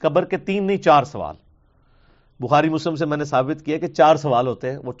قبر کے 3 نہیں 4 سوال، بخاری مسلم سے میں نے ثابت کیا کہ 4 سوال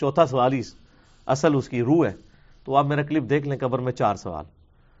ہوتے ہیں، وہ چوتھا سوال ہی اصل اس کی روح ہے. تو آپ میرا کلپ دیکھ لیں, قبر میں 4 سوال.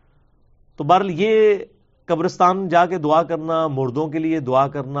 تو بہرحال یہ قبرستان جا کے دعا کرنا, مردوں کے لیے دعا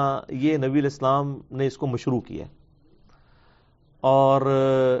کرنا, یہ نبی علیہ السلام نے اس کو مشروع کیا. اور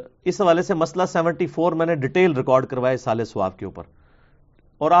اس حوالے سے مسئلہ 74 میں نے ڈیٹیل ریکارڈ کروایا سال ثواب کے اوپر.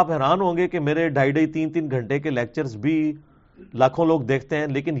 اور آپ حیران ہوں گے کہ میرے 2.5-3 گھنٹے کے لیکچرز بھی لاکھوں لوگ دیکھتے ہیں,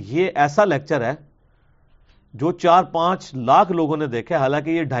 لیکن یہ ایسا لیکچر ہے جو 4-5 لاکھ لوگوں نے دیکھا, حالانکہ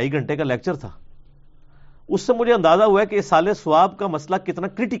یہ 2.5 گھنٹے کا لیکچر تھا. اس سے مجھے اندازہ ہوا ہے کہ سال ثواب کا مسئلہ کتنا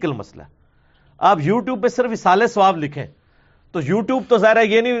کریٹیکل مسئلہ ہے. آپ یوٹیوب پہ صرف سال ثواب لکھیں تو یوٹیوب تو ظاہر ہے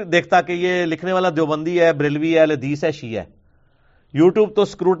یہ نہیں دیکھتا کہ یہ لکھنے والا دیوبندی ہے, بریلوی ہے, اہل حدیث ہے, شیعہ ہے. یوٹیوب تو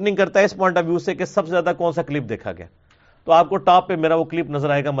اسکروٹنگ کرتا ہے اس پوائنٹ آف ویو سے کہ سب سے زیادہ کون سا کلپ دیکھا گیا. تو آپ کو ٹاپ پہ میرا وہ کلپ نظر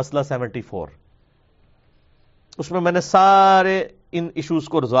آئے گا, مسئلہ 74. اس میں نے سارے ان ایشوز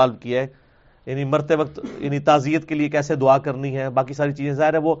کو ریزالو کیا ہے, یعنی مرتے وقت یعنی تعزیت کے لیے کیسے دعا کرنی ہے, باقی ساری چیزیں.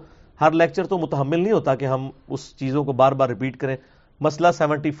 ظاہر ہے وہ ہر لیکچر تو متحمل نہیں ہوتا کہ ہم اس چیزوں کو بار بار ریپیٹ کریں. مسئلہ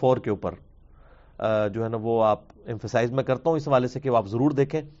 74 کے اوپر جو ہے نا وہ آپ ایمفسائز میں کرتا ہوں اس حوالے سے کہ وہ آپ ضرور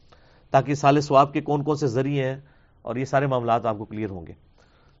دیکھیں, تاکہ سال ثواب کے کون کون سے ذریعے ہیں اور یہ سارے معاملات آپ کو کلیئر ہوں گے.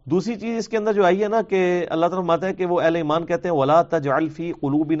 دوسری چیز اس کے اندر جو آئی ہے نا کہ اللہ تعالیٰ فرماتا ہے کہ وہ اہل ایمان کہتے ہیں وَلَا تَجْعَلْ فِي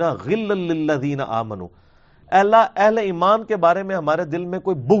قُلُوبِنَا غِلًّا لِّلَّذِينَ آمَنُوا, اللہ اہل ایمان کے بارے میں ہمارے دل میں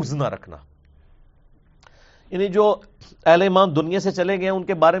کوئی بغض نہ رکھنا. یعنی جو اہل ایمان دنیا سے چلے گئے ہیں ان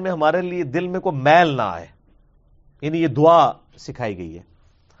کے بارے میں ہمارے لیے دل میں کوئی میل نہ آئے. یعنی یہ دعا سکھائی گئی ہے.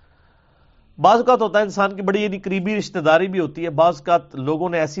 بعض اوقات ہوتا ہے انسان کی بڑی یعنی قریبی رشتہ داری بھی ہوتی ہے, بعض اوقات لوگوں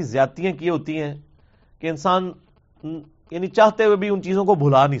نے ایسی زیادتیاں کی ہوتی ہیں کہ انسان یعنی چاہتے ہوئے بھی ان چیزوں کو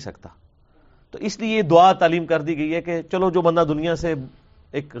بھلا نہیں سکتا. تو اس لیے یہ دعا تعلیم کر دی گئی ہے کہ چلو جو بندہ دنیا سے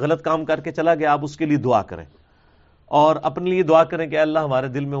ایک غلط کام کر کے چلا گیا آپ اس کے لیے دعا کریں, اور اپنے لیے دعا کریں کہ اللہ ہمارے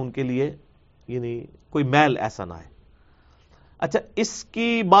دل میں ان کے لیے یعنی کوئی میل ایسا نہ آئے. اچھا, اس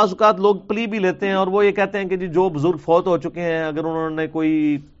کی بعض اوقات لوگ پلی بھی لیتے ہیں اور وہ یہ کہتے ہیں کہ جی جو بزرگ فوت ہو چکے ہیں اگر انہوں نے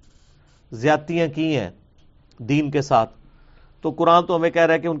کوئی زیادتیاں کی ہیں دین کے ساتھ تو قرآن تو ہمیں کہہ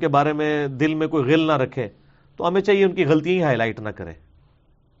رہا ہے کہ ان کے بارے میں دل میں کوئی غل نہ رکھے, تو ہمیں چاہیے ان کی غلطیاں ہی ہائی لائٹ نہ کرے.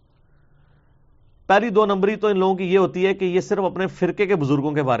 پہلی 2 نمبری تو ان لوگوں کی یہ ہوتی ہے کہ یہ صرف اپنے فرقے کے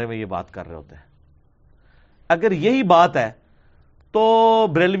بزرگوں کے بارے میں یہ بات کر رہے ہوتے ہیں. اگر یہی بات ہے تو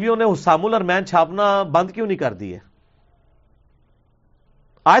بریلویوں نے حسام الارمین چھاپنا بند کیوں نہیں کر دی ہے؟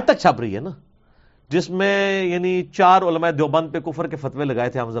 آج تک چھپ رہی ہے نا, جس میں یعنی 4 علماء دیوبند پہ کفر کے فتوے لگائے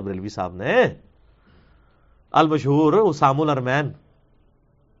تھے حمزہ بریلوی صاحب نے, المشہور حسام الارمین,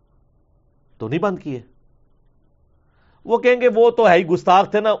 تو نہیں بند کیے. وہ کہیں گے وہ تو ہے ہی گستاخ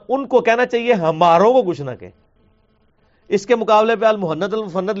تھے نا, ان کو کہنا چاہیے ہماروں کو کچھ نہ کہ. اس کے مقابلے پہ المحند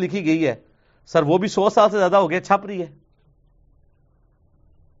المفند لکھی گئی ہے سر, وہ بھی 100 سال سے زیادہ ہو گیا چھپ رہی ہے,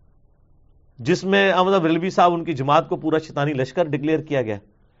 جس میں احمد بریلوی صاحب ان کی جماعت کو پورا شیطانی لشکر ڈکلیئر کیا گیا.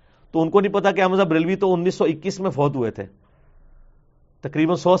 تو ان کو نہیں پتا کہ احمد بریلوی تو 1921 میں فوت ہوئے تھے,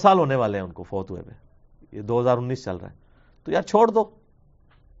 تقریباً 100 سال ہونے والے ہیں ان کو فوت ہوئے میں, یہ 2019 چل رہا ہے. تو یار چھوڑ دو,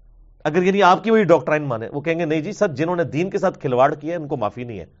 اگر یعنی آپ کی وہی ڈاکٹرائن مانے. وہ کہیں گے نہیں جی سر, جنہوں نے دین کے ساتھ کھلواڑ کیا ہے ان کو معافی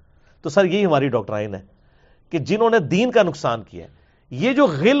نہیں ہے. تو سر یہی ہماری ڈاکٹرائن ہے کہ جنہوں نے دین کا نقصان کیا ہے. یہ جو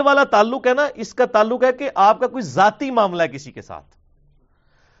غل والا تعلق ہے نا, اس کا تعلق ہے کہ آپ کا کوئی ذاتی معاملہ ہے کسی کے ساتھ.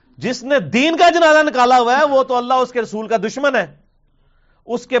 جس نے دین کا جنازہ نکالا ہوا ہے وہ تو اللہ اس کے رسول کا دشمن ہے,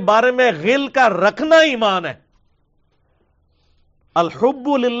 اس کے بارے میں غل کا رکھنا ایمان ہے. الحب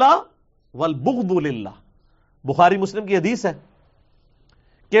للہ والبغض للہ, بخاری مسلم کی حدیث ہے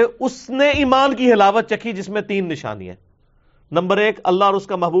کہ اس نے ایمان کی حلاوت چکھی جس میں 3 نشانیاں. نمبر 1, اللہ اور اس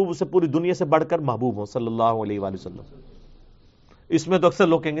کا محبوب اسے پوری دنیا سے بڑھ کر محبوب ہوں صلی اللہ علیہ وآلہ وسلم. اس میں تو اکثر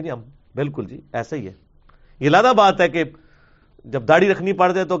لوگ کہیں گے جی ہم بالکل جی ایسا ہی ہے. یہ علیحدہ بات ہے کہ جب داڑھی رکھنی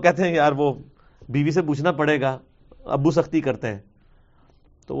پڑ جائے تو کہتے ہیں یار وہ بیوی سے پوچھنا پڑے گا, ابو سختی کرتے ہیں,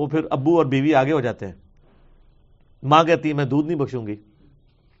 تو وہ پھر ابو اور بیوی آگے ہو جاتے ہیں. ماں کہتی ہے میں دودھ نہیں بخشوں گی.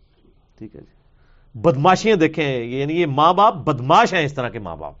 ٹھیک ہے جی, بدماشیاں دیکھیں, یعنی یہ ماں باپ بدماش ہیں. اس طرح کے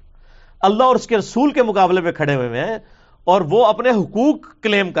ماں باپ اللہ اور اس کے رسول کے مقابلے پہ کھڑے ہوئے ہیں اور وہ اپنے حقوق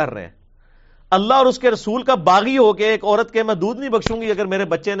کلیم کر رہے ہیں. اللہ اور اس کے رسول کا باغی ہو کے ایک عورت کے میں دودھ نہیں بخشوں گی اگر میرے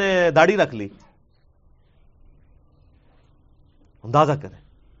بچے نے داڑھی رکھ لی. اندازہ کریں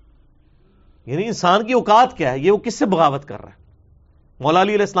یعنی انسان کی اوقات کیا ہے, یہ وہ کس سے بغاوت کر رہا ہے. مولا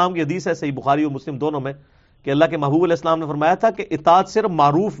علی علیہ السلام کی حدیث ہے صحیح بخاری اور مسلم دونوں میں کہ اللہ کے محبوب علیہ السلام نے فرمایا تھا کہ اطاعت صرف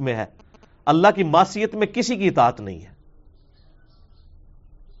معروف میں ہے, اللہ کی معصیت میں کسی کی اطاعت نہیں ہے.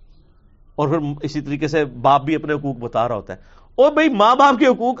 اور پھر اسی طریقے سے باپ بھی اپنے حقوق بتا رہا ہوتا ہے. اور بھائی ماں باپ کے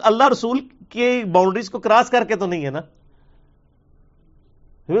حقوق اللہ رسول کی باؤنڈریز کو کراس کر کے تو نہیں ہے نا,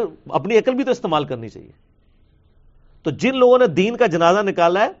 اپنی عقل بھی تو استعمال کرنی چاہیے. تو جن لوگوں نے دین کا جنازہ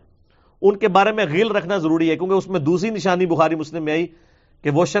نکالا ہے ان کے بارے میں غل رکھنا ضروری ہے, کیونکہ اس میں دوسری نشانی بخاری مسلم میں آئی کہ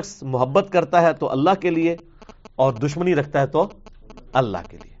وہ شخص محبت کرتا ہے تو اللہ کے لیے اور دشمنی رکھتا ہے تو اللہ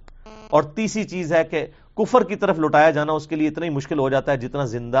کے لیے. اور تیسری چیز ہے کہ کفر کی طرف لٹایا جانا اس کے لیے اتنا ہی مشکل ہو جاتا ہے جتنا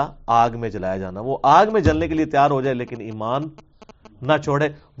زندہ آگ میں جلایا جانا. وہ آگ میں جلنے کے لیے تیار ہو جائے لیکن ایمان نہ چھوڑے,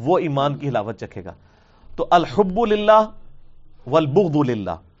 وہ ایمان کی حلاوت چکھے گا. تو الحب للہ والبغض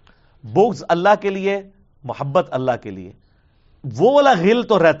للہ, بغض اللہ کے لیے, محبت اللہ کے لیے. وہ والا غل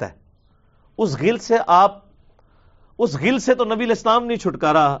تو رہتا ہے, اس غل سے آپ, اس غل سے تو نبی الاسلام نہیں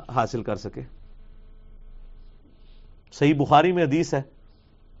چھٹکارا حاصل کر سکے. صحیح بخاری میں حدیث ہے,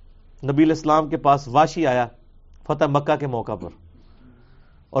 نبی الاسلام کے پاس واشی آیا فتح مکہ کے موقع پر,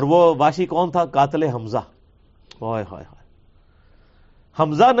 اور وہ واشی کون تھا؟ قاتل حمزہ. ہائے ہائے ہائے,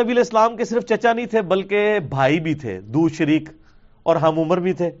 حمزہ نبی الاسلام کے صرف چچا نہیں تھے بلکہ بھائی بھی تھے, دو شریک, اور ہم عمر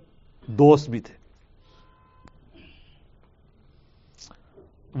بھی تھے, دوست بھی تھے.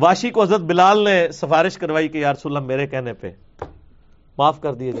 واشی کو حضرت بلال نے سفارش کروائی کہ یا رسول اللہ میرے کہنے پہ معاف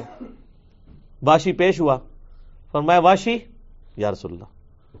کر دیے جائے. واشی پیش ہوا, فرمایا واشی یا رسول اللہ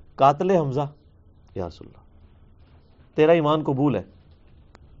قاتل حمزہ, یا رسول اللہ تیرا ایمان قبول ہے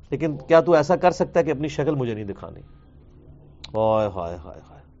لیکن کیا تو ایسا کر سکتا ہے کہ اپنی شکل مجھے نہیں دکھانی؟ ہائے ہائے ہائے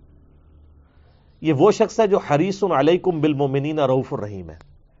ہائے. یہ وہ شخص ہے جو حریص علیکم بالمؤمنین رؤوف الرحیم ہے,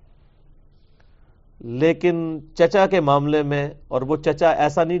 لیکن چچا کے معاملے میں, اور وہ چچا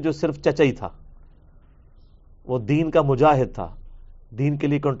ایسا نہیں جو صرف چچا ہی تھا, وہ دین کا مجاہد تھا, دین کے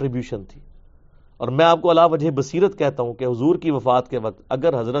لیے کنٹریبیوشن تھی. اور میں آپ کو علا وجہ بصیرت کہتا ہوں کہ حضور کی وفات کے وقت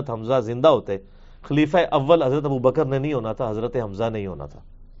اگر حضرت حمزہ زندہ ہوتے, خلیفہ اول حضرت ابو بکر نے نہیں ہونا تھا, حضرت حمزہ نہیں ہونا تھا.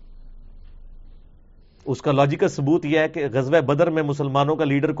 اس کا لاجیکل ثبوت یہ ہے کہ غزوہ بدر میں مسلمانوں کا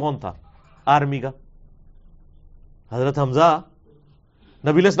لیڈر کون تھا آرمی کا؟ حضرت حمزہ.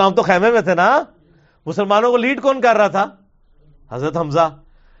 نبی علیہ السلام تو خیمے میں تھے نا, مسلمانوں کو لیڈ کون کر رہا تھا؟ حضرت حمزہ.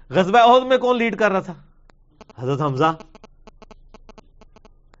 غزوہ احد میں کون لیڈ کر رہا تھا؟ حضرت حمزہ.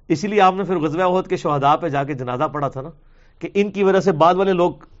 اسی لیے آپ نے پھر غزوہ احد کے شہداء پہ جا کے جنازہ پڑھا تھا نا, کہ ان کی وجہ سے بعد والے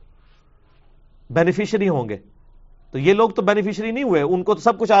لوگ بینیفیشری ہوں گے. تو یہ لوگ تو بینیفیشری نہیں ہوئے, ان کو تو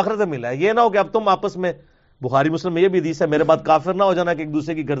سب کچھ آخرت میں ملا ہے. یہ نہ ہو کہ اب تم آپس میں, بخاری مسلم میں یہ بھی حدیث ہے, میرے بعد کافر نہ ہو جانا کہ ایک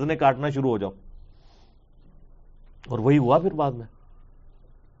دوسرے کی گردنیں کاٹنا شروع ہو جاؤ. اور وہی ہوا پھر بعد میں.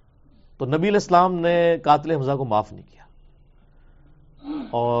 تو نبی علیہ السلام نے قاتل حمزہ کو معاف نہیں کیا,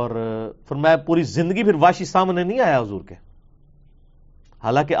 اور فرمایا پوری زندگی پھر واشی سامنے نہیں آیا حضور کے.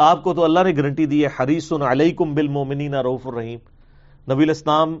 حالانکہ آپ کو تو اللہ نے گارنٹی دی ہے حریص علیکم بالمؤمنین رؤوف الرحیم. نبی علیہ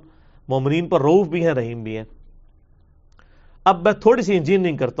السلام مومنین پر رؤوف بھی ہیں, رحیم بھی ہیں. اب میں تھوڑی سی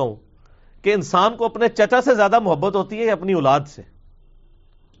انجینئرنگ کرتا ہوں کہ انسان کو اپنے چچا سے زیادہ محبت ہوتی ہے یا اپنی اولاد سے؟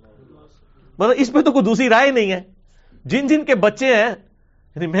 مطلب اس پہ تو کوئی دوسری رائے نہیں ہے. جن جن کے بچے ہیں,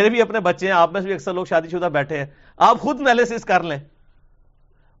 یعنی میرے بھی اپنے بچے ہیں, آپ میں سے بھی اکثر لوگ شادی شدہ بیٹھے ہیں, آپ خود انالیسس کر لیں.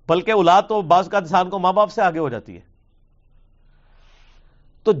 بلکہ اولاد تو بعض کا انسان کو ماں باپ سے آگے ہو جاتی ہے.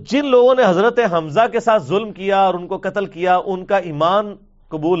 تو جن لوگوں نے حضرت حمزہ کے ساتھ ظلم کیا اور ان کو قتل کیا, ان کا ایمان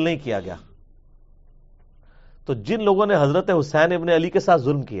قبول نہیں کیا گیا. تو جن لوگوں نے حضرت حسین ابن علی کے ساتھ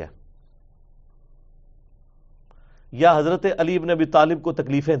ظلم کیا, یا حضرت علی ابن ابی طالب کو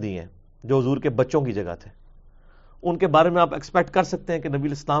تکلیفیں دی ہیں جو حضور کے بچوں کی جگہ تھے, ان کے بارے میں آپ ایکسپیکٹ کر سکتے ہیں کہ نبی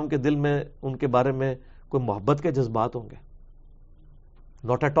الاسلام کے دل میں ان کے بارے میں کوئی محبت کے جذبات ہوں گے؟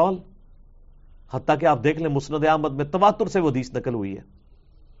 Not at all. حتیٰ کہ آپ دیکھ لیں مسند احمد میں تواتر سے وہ حدیث نقل ہوئی ہے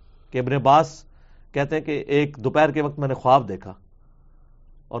کہ ابن عباس کہتے ہیں کہ ایک دوپہر کے وقت میں نے خواب دیکھا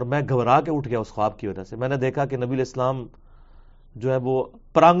اور میں گھبرا کے اٹھ گیا اس خواب کی وجہ سے. میں نے دیکھا کہ نبی علیہ السلام جو ہے وہ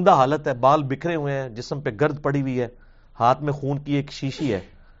پرانگدہ حالت ہے, بال بکھرے ہوئے ہیں, جسم پہ گرد پڑی ہوئی ہے, ہاتھ میں خون کی ایک شیشی ہے.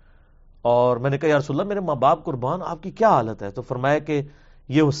 اور میں نے کہا یا رسول اللہ میرے ماں باپ قربان, آپ کی کیا حالت ہے؟ تو فرمایا کہ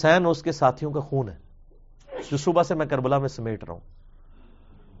یہ حسین اور اس کے ساتھیوں کا خون ہے جو صبح سے میں کربلا میں سمیٹ رہا ہوں.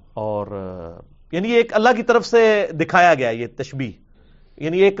 اور یعنی یہ ایک اللہ کی طرف سے دکھایا گیا یہ تشبیہ,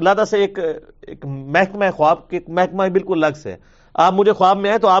 یعنی ایک علیحدہ سے ایک محکمہ خواب کے محکمہ بالکل الگ سے. آپ مجھے خواب میں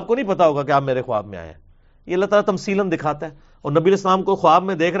آئے تو آپ کو نہیں پتا ہوگا کہ آپ میرے خواب میں آئے ہیں, یہ اللہ تعالیٰ تمثیلاً دکھاتا ہے. اور نبی علیہ السلام کو خواب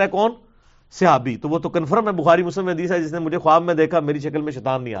میں دیکھ رہا ہے کون؟ صحابی. تو وہ تو کنفرم ہے, بخاری مسلم میں حدیث ہے جس نے مجھے خواب میں دیکھا میری شکل میں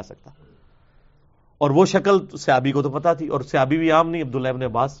شیطان نہیں آ سکتا. اور وہ شکل صحابی کو تو پتا تھی, اور صحابی بھی عام نہیں. عبداللہ ابن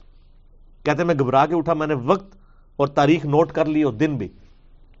عباس کہتے ہیں میں گھبرا کے اٹھا, میں نے وقت اور تاریخ نوٹ کر لی اور دن بھی.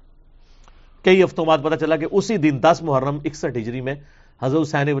 کئی ہفتوں بعد پتا چلا کہ اسی دن 10 محرم 61 ہجری میں حضرت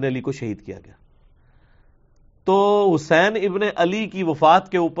حسین ابن علی کو شہید کیا گیا. تو حسین ابن علی کی وفات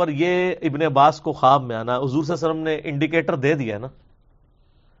کے اوپر یہ ابن عباس کو خواب میں آنا حضور صلی اللہ علیہ وسلم نے انڈیکیٹر دے دیا ہے نا.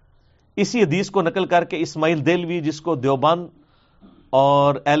 اسی حدیث کو نقل کر کے اسماعیل دہلوی, جس کو دیوبند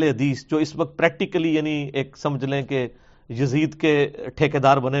اور اہل حدیث جو اس وقت پریکٹیکلی یعنی ایک سمجھ لیں کہ یزید کے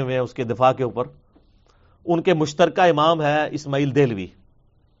ٹھیکیدار بنے ہوئے ہیں اس کے دفاع کے اوپر, ان کے مشترکہ امام ہے اسماعیل دہلوی,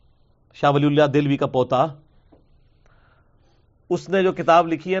 شاہ ولی اللہ دہلوی کا پوتا. اس نے جو کتاب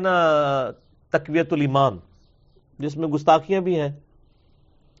لکھی ہے نا تقویت الایمان، جس میں گستاخیاں بھی ہیں،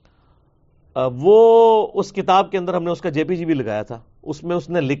 وہ اس کتاب کے اندر ہم نے اس کا جے پی جی بھی لگایا تھا. اس میں اس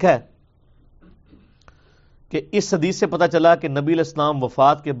نے لکھا ہے کہ اس حدیث سے پتہ چلا کہ نبی علیہ السلام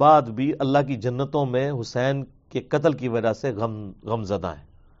وفات کے بعد بھی اللہ کی جنتوں میں حسین کے قتل کی وجہ سے غم زدہ ہیں.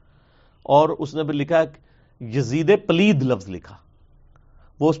 اور اس نے بھی لکھا یزید پلید لفظ لکھا.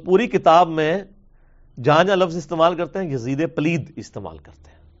 وہ اس پوری کتاب میں جہاں جہاں لفظ استعمال کرتے ہیں یزید پلید استعمال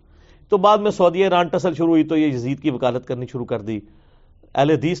کرتے ہیں. تو بعد میں سعودیہ ایران ٹسل شروع ہوئی تو یہ یزید کی وکالت کرنی شروع کر دی. اہل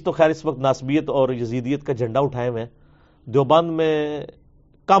حدیث تو خیر اس وقت ناسبیت اور یزیدیت کا جھنڈا اٹھائے ہوئے ہیں. دیوبند میں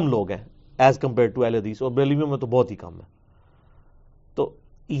کم لوگ ہیں ایز کمپیئر ٹو اہل حدیث، اور بریلویوں میں تو بہت ہی کم ہے. تو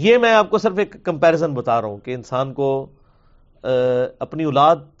یہ میں آپ کو صرف ایک کمپیریزن بتا رہا ہوں کہ انسان کو اپنی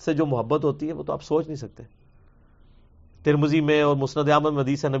اولاد سے جو محبت ہوتی ہے وہ تو آپ سوچ نہیں سکتے. ترمذی میں اور مسند احمد میں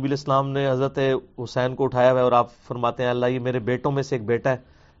حدیث ہے، نبی علیہ السلام نے حضرت حسین کو اٹھایا ہوا ہے اور آپ فرماتے ہیں اللہ یہ میرے بیٹوں میں سے ایک بیٹا ہے،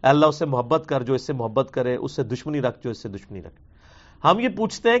 اللہ اس سے محبت کر جو اس سے محبت کرے، اس سے دشمنی رکھ جو اس سے دشمنی رکھے. ہم یہ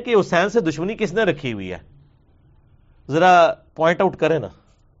پوچھتے ہیں کہ حسین سے دشمنی کس نے رکھی ہوئی ہے؟ ذرا پوائنٹ آؤٹ کریں نا.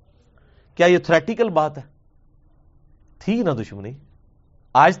 کیا یہ تھریٹیکل بات ہے؟ تھی نا دشمنی،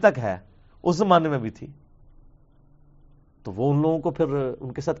 آج تک ہے، اس زمانے میں بھی تھی. تو وہ ان لوگوں کو پھر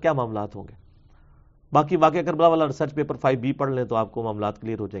ان کے ساتھ کیا معاملات ہوں گے؟ باقی واقعہ کربلا والا ریسرچ پیپر 5B پڑھ لیں تو آپ کو معاملات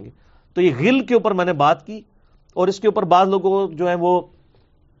کلیئر ہو جائیں گے. تو یہ غل کے اوپر میں نے بات کی، اور اس کے اوپر بعض لوگوں جو ہیں وہ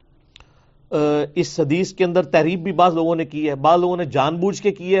اس حدیث کے اندر تحریف بھی بعض لوگوں نے کی ہے، بعض لوگوں نے جان بوجھ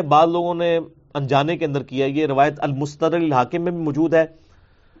کے کی ہے، بعض لوگوں نے انجانے کے اندر کیا ہے. یہ روایت المستدرک الحاکم میں بھی موجود ہے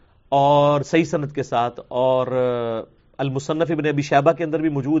اور صحیح سند کے ساتھ، اور المصنف ابن ابی شیبہ کے اندر بھی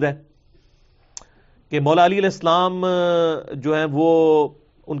موجود ہے کہ مولا علی علیہ السلام جو ہیں وہ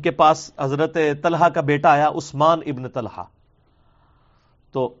ان کے پاس حضرت طلحہ کا بیٹا آیا، عثمان ابن طلحہ.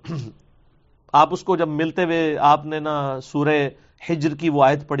 تو آپ اس کو جب ملتے ہوئے آپ نے نا سورہ حجر کی وہ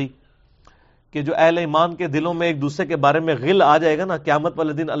آیت پڑھی کہ جو اہل ایمان کے دلوں میں ایک دوسرے کے بارے میں غل آ جائے گا نا، قیامت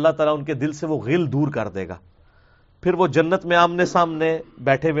والے دن اللہ تعالیٰ ان کے دل سے وہ غل دور کر دے گا. پھر وہ جنت میں آمنے سامنے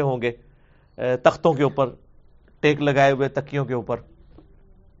بیٹھے ہوئے ہوں گے، تختوں کے اوپر ٹیک لگائے ہوئے، تکیوں کے اوپر.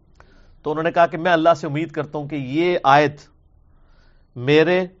 تو انہوں نے کہا کہ میں اللہ سے امید کرتا ہوں کہ یہ آیت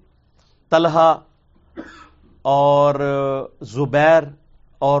میرے، طلحہ اور زبیر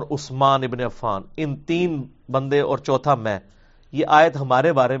اور عثمان ابن عفان، ان 3 بندے اور چوتھا میں، یہ آیت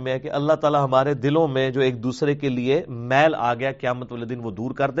ہمارے بارے میں ہے کہ اللہ تعالیٰ ہمارے دلوں میں جو ایک دوسرے کے لیے میل آ گیا قیامت والے دن وہ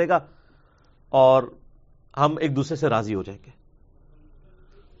دور کر دے گا اور ہم ایک دوسرے سے راضی ہو جائیں گے.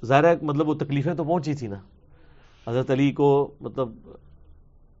 ظاہر ہے مطلب وہ تکلیفیں تو پہنچی تھی نا حضرت علی کو، مطلب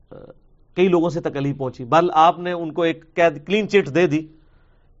کئی لوگوں سے تکلیف پہنچی. بل آپ نے ان کو ایک کلین چٹ دے دی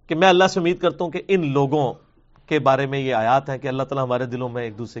کہ میں اللہ سے امید کرتا ہوں کہ ان لوگوں کے بارے میں یہ آیات ہیں کہ اللہ تعالیٰ ہمارے دلوں میں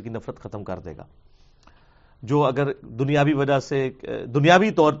ایک دوسرے کی نفرت ختم کر دے گا، جو اگر دنیاوی وجہ سے،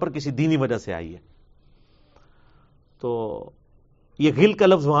 دنیاوی طور پر کسی دینی وجہ سے آئی ہے. تو یہ غل کا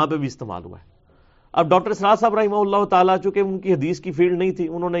لفظ وہاں پہ بھی استعمال ہوا ہے. اب ڈاکٹر اسرار صاحب رحمہ اللہ تعالیٰ، چونکہ ان کی حدیث کی فیلڈ نہیں تھی،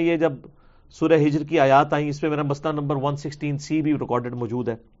 انہوں نے یہ جب سورہ ہجر کی آیات آئیں، اس پہ میرا مسئلہ نمبر 116C بھی ریکارڈڈ موجود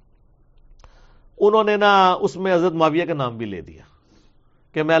ہے، انہوں نے نا اس میں حضرت معاویہ کا نام بھی لے دیا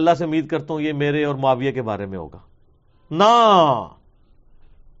کہ میں اللہ سے امید کرتا ہوں یہ میرے اور معاویہ کے بارے میں ہوگا. نہ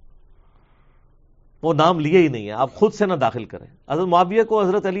وہ نام لیا ہی نہیں ہے، آپ خود سے نہ داخل کریں. حضرت معاویہ کو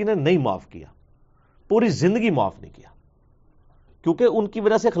حضرت علی نے نہیں معاف کیا، پوری زندگی معاف نہیں کیا، کیونکہ ان کی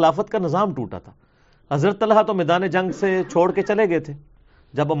وجہ سے خلافت کا نظام ٹوٹا تھا. حضرت طلحہ تو میدان جنگ سے چھوڑ کے چلے گئے تھے.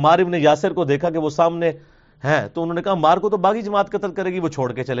 جب عمار ابن یاسر کو دیکھا کہ وہ سامنے ہیں تو انہوں نے کہا عمار کو تو باغی جماعت قتل کرے گی، وہ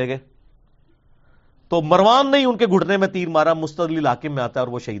چھوڑ کے چلے گئے. تو مروان نے ہی ان کے گھٹنے میں تیر مارا، مستدل الحاکم میں آتا ہے،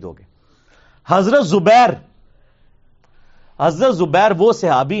 اور وہ شہید ہو گئے. حضرت زبیر وہ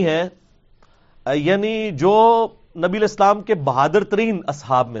صحابی ہیں یعنی جو نبی علیہ السلام کے بہادر ترین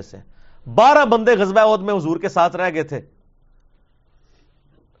اصحاب میں سے. 12 بندے غزوہ احد میں حضور کے ساتھ رہ گئے تھے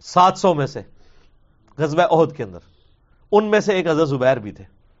 700 میں سے غزوہ احد کے اندر، ان میں سے ایک حضرت زبیر بھی تھے.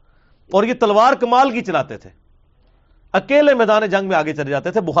 اور یہ تلوار کمال کی چلاتے تھے، اکیلے میدان جنگ میں آگے چلے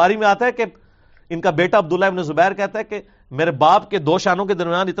جاتے تھے. بخاری میں آتا ہے کہ ان کا بیٹا عبداللہ ابن زبیر کہتا ہے کہ میرے باپ کے 2 شانوں کے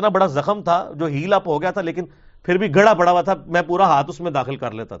درمیان اتنا بڑا زخم تھا جو ہیل اپ ہو گیا تھا، لیکن پھر بھی گڑا پڑا ہوا تھا، میں پورا ہاتھ اس میں داخل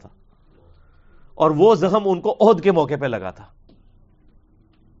کر لیتا تھا، اور وہ زخم ان کو احد کے موقع پہ لگا تھا.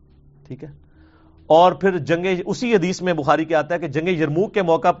 ٹھیک ہے. اور پھر جنگ، اسی حدیث میں بخاری کے آتا ہے کہ جنگ یرموک کے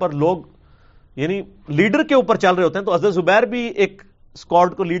موقع پر لوگ یعنی لیڈر کے اوپر چل رہے ہوتے ہیں، تو حضرت زبیر بھی ایک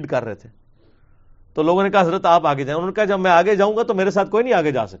اسکواڈ کو لیڈ کر رہے تھے. تو لوگوں نے کہا حضرت آپ آگے جائیں. انہوں نے کہا جب میں آگے جاؤں گا تو میرے ساتھ کوئی نہیں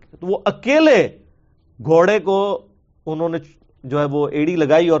آگے جا سکے. تو وہ اکیلے گھوڑے کو انہوں نے جو ہے وہ ایڑی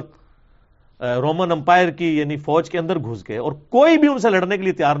لگائی اور رومن امپائر کی یعنی فوج کے اندر گھس گئے، اور کوئی بھی ان سے لڑنے کے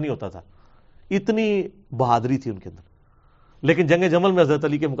لیے تیار نہیں ہوتا تھا. اتنی بہادری تھی ان کے اندر. لیکن جنگ جمل میں حضرت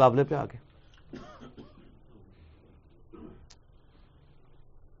علی کے مقابلے پہ آ گئے.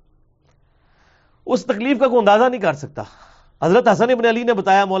 اس تکلیف کا کوئی اندازہ نہیں کر سکتا. حضرت حسن ابن علی نے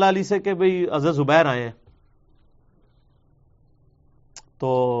بتایا مولا علی سے کہ بھئی حضرت زبیر آئے ہیں.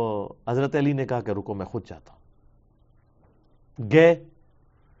 تو حضرت علی نے کہا کہ رکو میں خود جاتا ہوں. گئے.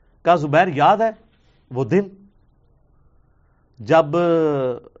 کہا زبیر یاد ہے وہ دن جب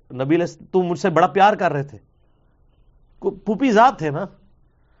نبی تم مجھ سے بڑا پیار کر رہے تھے. پھوپھی ذات تھے نا,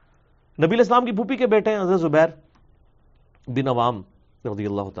 نبی علیہ السلام کی پھوپھی کے بیٹے ہیں حضرت زبیر بن عوام رضی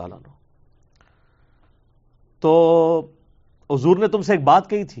اللہ تعالیٰ عنہ. تو حضور نے تم سے ایک بات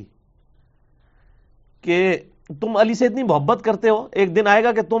کہی تھی کہ تم علی سے اتنی محبت کرتے ہو, ایک دن آئے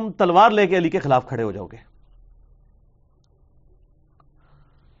گا کہ تم تلوار لے کے علی کے خلاف کھڑے ہو جاؤ گے.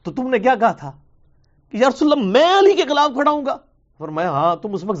 تو تم نے کیا کہا تھا کہ یا رسول اللہ میں علی کے خلاف کھڑا ہوں گا؟ فرمایا ہاں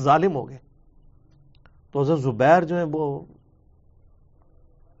تم اس وقت ظالم ہو گئے. تو حضرت زبیر جو ہے وہ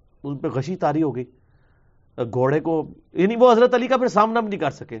ان پہ غشی طاری ہو گئی گھوڑے کو, یعنی وہ حضرت علی کا پھر سامنا بھی نہیں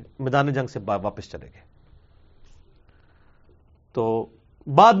کر سکے, میدان جنگ سے واپس چلے گئے. تو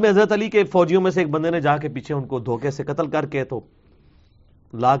بعد میں حضرت علی کے فوجیوں میں سے ایک بندے نے جا کے پیچھے ان کو دھوکے سے قتل کر کے تو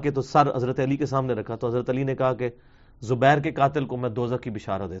لا کے تو سر حضرت علی کے سامنے رکھا. تو حضرت علی نے کہا کہ زبیر کے قاتل کو میں دوزخ کی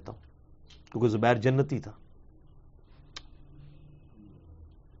بشارت دیتا ہوں, کیونکہ زبیر جنتی تھا.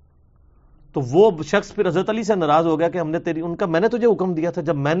 تو وہ شخص پھر حضرت علی سے ناراض ہو گیا کہ ہم نے میں نے تجھے حکم دیا تھا,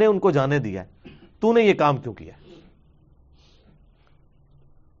 جب میں نے ان کو جانے دیا ہے تو نے یہ کام کیوں کیا؟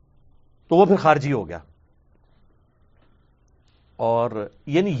 تو وہ پھر خارجی ہو گیا. اور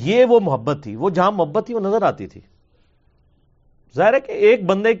یعنی یہ وہ محبت تھی, وہ جہاں محبت تھی وہ نظر آتی تھی. ظاہر ہے کہ ایک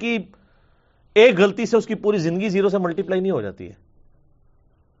بندے کی ایک غلطی سے اس کی پوری زندگی زیرو سے ملٹی پلائی نہیں ہو جاتی ہے.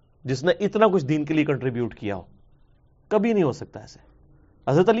 جس نے اتنا کچھ دین کے لیے کنٹریبیوٹ کیا ہو, کبھی نہیں ہو سکتا ایسے.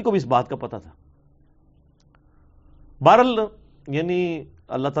 حضرت علی کو بھی اس بات کا پتہ تھا. بہرحال یعنی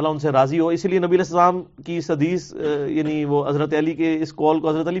اللہ تعالیٰ ان سے راضی ہو, اسی لیے نبی علیہ السلام کی اس حدیث یعنی وہ حضرت علی کے اس قول کو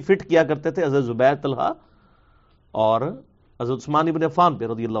حضرت علی فٹ کیا کرتے تھے حضرت زبیر, طلحہ اور حضرت عثمان ابن عفان پہ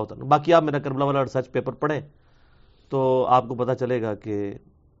رضی اللہ تعالیٰ. باقی آپ میرا کربلا والا ریسرچ پیپر پڑھیں تو آپ کو پتہ چلے گا کہ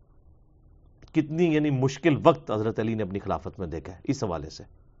کتنی یعنی مشکل وقت حضرت علی نے اپنی خلافت میں دیکھا ہے اس حوالے سے.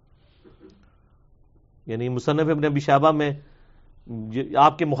 یعنی مصنف ابن ابی شیبہ میں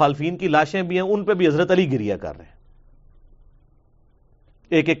آپ کے مخالفین کی لاشیں بھی ہیں, ان پہ بھی حضرت علی گریہ کر رہے ہیں,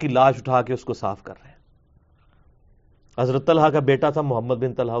 ایک ایک کی لاش اٹھا کے اس کو صاف کر رہے ہیں. حضرت طلحہ کا بیٹا تھا محمد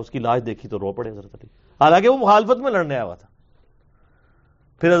بن طلحہ, اس کی لاش دیکھی تو رو پڑے حضرت علی, حالانکہ وہ مخالفت میں لڑنے آیا ہوا تھا.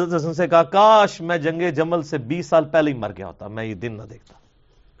 پھر حضرت حسن سے کہا کاش میں جنگ جمل سے 20 سال پہلے ہی مر گیا ہوتا, میں یہ دن نہ دیکھتا.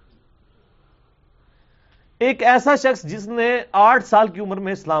 ایک ایسا شخص جس نے 8 سال کی عمر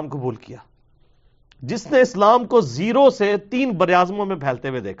میں اسلام قبول کیا, جس نے اسلام کو زیرو سے 3 براعظموں میں پھیلتے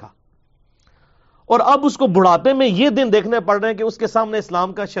ہوئے دیکھا, اور اب اس کو بڑھاپے میں یہ دن دیکھنے پڑ رہے ہیں کہ اس کے سامنے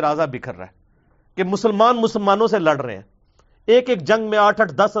اسلام کا شرازہ بکھر رہا ہے, کہ مسلمانوں سے لڑ رہے ہیں. ایک ایک جنگ میں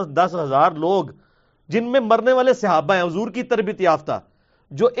 8-10 ہزار لوگ, جن میں مرنے والے صحابہ ہیں حضور کی تربیت یافتہ,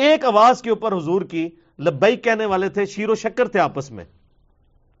 جو ایک آواز کے اوپر حضور کی لبیک کہنے والے تھے, شیر و شکر تھے آپس میں.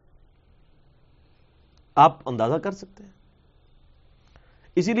 آپ اندازہ کر سکتے ہیں.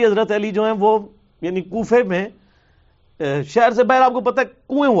 اسی لیے حضرت علی جو ہیں وہ یعنی کوفے میں شہر سے باہر آپ کو پتہ ہے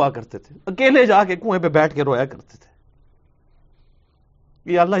کنویں ہوا کرتے تھے, اکیلے جا کے کنویں پہ بیٹھ کے رویا کرتے تھے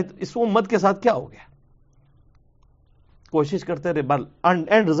کہ اللہ اس امت کے ساتھ کیا ہو گیا. کوشش کرتے رہے,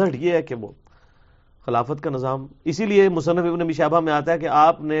 اینڈ رزلٹ یہ ہے کہ وہ خلافت کا نظام. اسی لیے مصنف ابن ابی شیبہ میں آتا ہے کہ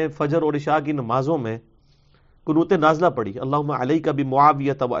آپ نے فجر اور عشاء کی نمازوں میں قنوت نازلہ پڑھی, اللہم علیک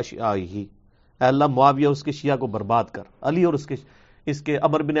بمعاویہ و اشیاعہ, اے اللہ معاویہ اس کے شیعہ کو برباد کر, علی اور اس کے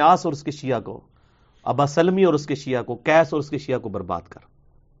عمرو بن عاص اور اس کے شیعہ کو, ابا سلمی اور اس کے شیعہ کو, قیس اور اس کے شیعہ کو برباد کر.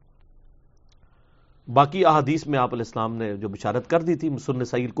 باقی احادیث میں آپ علیہ السلام نے جو بشارت کر دی تھی, سنن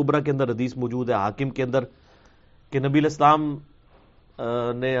نسائی الکبریٰ کے اندر حدیث موجود ہے, حاکم کے اندر, کہ نبی علیہ السلام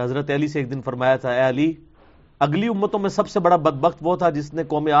نے حضرت علی سے ایک دن فرمایا تھا, اے علی اگلی امتوں میں سب سے بڑا بدبخت وہ تھا جس نے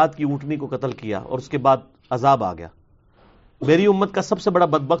قوم عاد کی اونٹنی کو قتل کیا اور اس کے بعد عذاب آ گیا. میری امت کا سب سے بڑا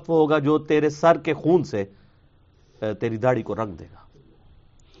بدبخت وہ ہوگا جو تیرے سر کے خون سے تیری داڑھی کو رنگ دے گا.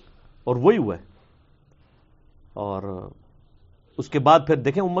 اور وہی ہوا ہے. اور اس کے بعد پھر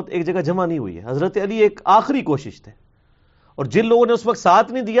دیکھیں امت ایک جگہ جمع نہیں ہوئی ہے. حضرت علی ایک آخری کوشش تھے, اور جن لوگوں نے اس وقت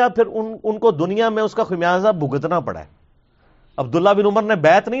ساتھ نہیں دیا پھر ان کو دنیا میں اس کا خمیازہ بھگتنا پڑا ہے. عبداللہ بن عمر نے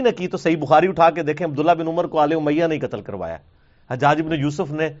بیعت نہیں نہ کی تو صحیح بخاری اٹھا کے دیکھیں, عبداللہ بن عمر کو آل امیہ نے قتل کروایا, حجاج بن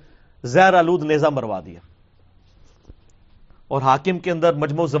یوسف نے زہر آلود نیزہ مروا دیا. اور حاکم کے اندر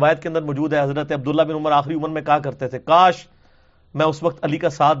مجموع الزوائد کے اندر موجود ہے, حضرت عبداللہ بن عمر آخری عمر میں کہا کرتے تھے کاش میں اس وقت علی کا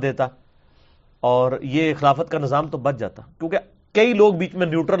ساتھ دیتا اور یہ خلافت کا نظام تو بچ جاتا. کیونکہ کئی لوگ بیچ میں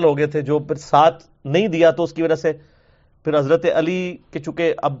نیوٹرل ہو گئے تھے جو پھر ساتھ نہیں دیا, تو اس کی وجہ سے پھر حضرت علی کے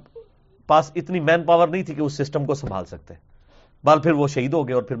چونکہ اب پاس اتنی مین پاور نہیں تھی کہ اس سسٹم کو سنبھال سکتے، بال پھر وہ شہید ہو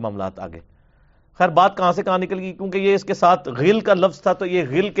گئے اور پھر معاملات آگے. خیر بات کہاں سے کہاں نکل گئی، کیونکہ یہ اس کے ساتھ غل کا لفظ تھا تو یہ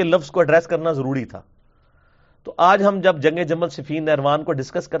غل کے لفظ کو ایڈریس کرنا ضروری تھا. تو آج ہم جب جنگ جمل صفین نہروان کو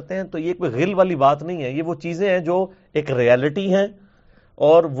ڈسکس کرتے ہیں تو یہ کوئی غل والی بات نہیں ہے، یہ وہ چیزیں ہیں جو ایک ریالٹی ہیں.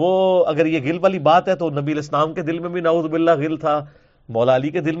 اور وہ اگر یہ غل والی بات ہے تو نبی علیہ السلام کے دل میں بھی نعوذ باللہ غل تھا، مولا علی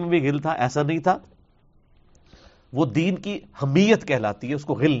کے دل میں بھی غل تھا، ایسا نہیں تھا. وہ دین کی حمیت کہلاتی ہے، اس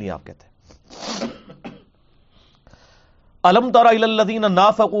کو غل نہیں آپ کہتے. الم تر الی الذین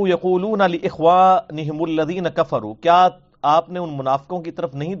نافقوا یقولون لاخوانہم الذین کفروا، کیا آپ نے ان منافقوں کی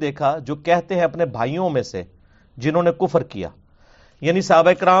طرف نہیں دیکھا جو کہتے ہیں اپنے بھائیوں میں سے جنہوں نے کفر کیا، یعنی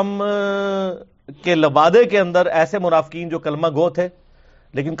صحابہ کرام کے لبادے کے اندر ایسے منافقین جو کلمہ گو تھے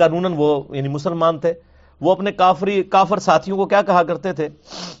لیکن قانوناً وہ یعنی مسلمان تھے، وہ اپنے کافر ساتھیوں کو کیا کہا کرتے تھے،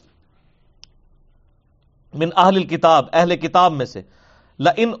 من اہل الکتاب، اہل کتاب میں سے،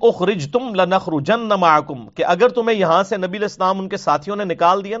 لئن اخرجتم لنخرجن معکم، کہ اگر تمہیں یہاں سے نبی علیہ السلام ان کے ساتھیوں نے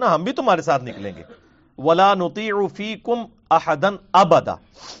نکال دیا نا، ہم بھی تمہارے ساتھ نکلیں گے. ولا نطیع فیکم احدا ابدا،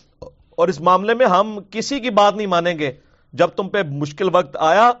 اور اس معاملے میں ہم کسی کی بات نہیں مانیں گے جب تم پہ مشکل وقت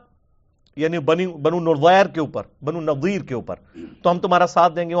آیا، یعنی بنو نضیر کے اوپر، بنو نضیر کے اوپر، تو ہم تمہارا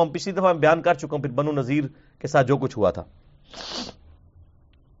ساتھ دیں گے. وہ ہم پچھلی دفعہ بیان کر چکا ہوں پھر بنو نضیر کے ساتھ جو کچھ ہوا تھا.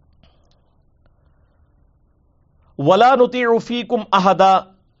 ولا نطیع فیکم احدا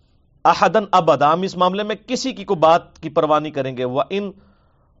ابدا، ہم اس معاملے میں کسی کی کو بات کی پرواہ نہیں کریں گے. وَإِن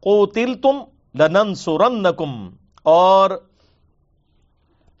قُوتِلْتُمْ لَنَنْصُرَنَّكُمْ، اور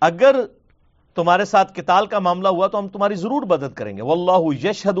اگر تمہارے ساتھ قتال کا معاملہ ہوا تو ہم تمہاری ضرور مدد کریں گے. وَاللَّهُ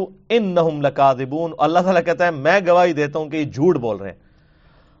يَشْهَدُ إِنَّهُمْ لَكَاذِبُونَ، اللہ تعالیٰ کہتا ہے میں گواہی دیتا ہوں کہ یہ جھوٹ بول رہے ہیں.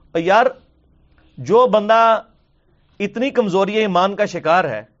 اور یار جو بندہ اتنی کمزوری ایمان کا شکار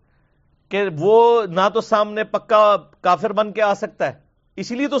ہے کہ وہ نہ تو سامنے پکا کافر بن کے آ سکتا ہے،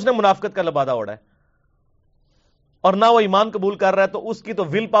 اسی لیے تو اس نے منافقت کا لبادہ اوڑھا ہے، اور نہ وہ ایمان قبول کر رہا ہے، تو اس کی تو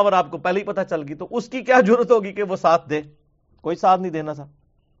ول پاور آپ کو پہلے ہی پتہ چل گئی، تو اس کی کیا ضرورت ہوگی کہ وہ ساتھ دے؟ کوئی ساتھ نہیں دینا تھا.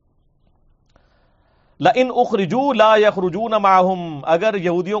 لئن اخرجوا لا یخرجون معهم، اگر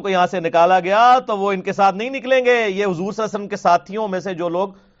یہودیوں کو یہاں سے نکالا گیا تو وہ ان کے ساتھ نہیں نکلیں گے. یہ حضور صلی اللہ علیہ وسلم کے ساتھیوں میں سے جو لوگ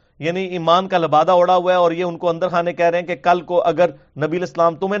یعنی ایمان کا لبادہ اوڑا ہوا ہے، اور یہ ان کو اندر خانے کہہ رہے ہیں کہ کل کو اگر نبی علیہ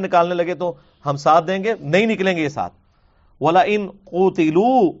السلام تمہیں نکالنے لگے تو ہم ساتھ دیں گے، نہیں نکلیں گے یہ ساتھ. وَلَئِن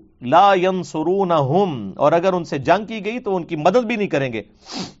قُوتِلُوا لَا يَنْصُرُونَهُمْ، اور اگر ان سے جنگ کی گئی تو ان کی مدد بھی نہیں کریں گے.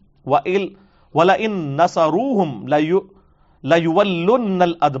 وَلَئِن نَصَرُوهُمْ لَيُوَلُّنَّ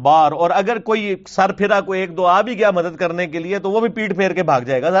الْأَدْبَارَ، اور اگر کوئی سر پھرا کوئی ایک دو آ بھی گیا مدد کرنے کے لیے تو وہ بھی پیٹ پھیر کے بھاگ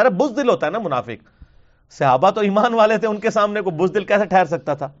جائے گا. ظاہر بزدل ہوتا ہے نا منافق. صحابہ تو ایمان والے تھے، ان کے سامنے کوئی بزدل کیسے ٹھہر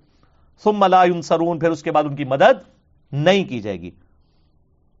سکتا تھا؟ ثم لا ينصرون، پھر اس کے بعد ان کی مدد نہیں کی جائے گی.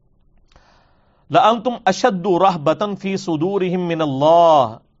 لَأَنْتُمْ أَشَدُّ رَهْبَةً فِي صُدُورِهِمْ مِنَ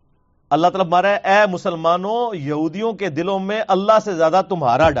اللَّهِ، اللہ تعالیٰ ہمارا اے مسلمانوں یہودیوں کے دلوں میں اللہ سے زیادہ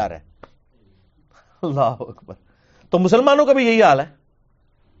تمہارا ڈر ہے. اللہ اکبر. تو مسلمانوں کا بھی یہی حال ہے،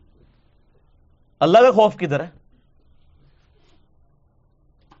 اللہ کا خوف کدھر ہے؟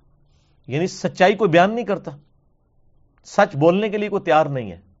 یعنی سچائی کوئی بیان نہیں کرتا، سچ بولنے کے لیے کوئی تیار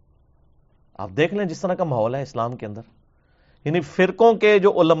نہیں ہے. آپ دیکھ لیں جس طرح کا ماحول ہے اسلام کے اندر، یعنی فرقوں کے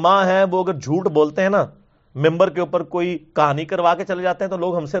جو علماء ہیں وہ اگر جھوٹ بولتے ہیں نا، ممبر کے اوپر کوئی کہانی کروا کے چلے جاتے ہیں تو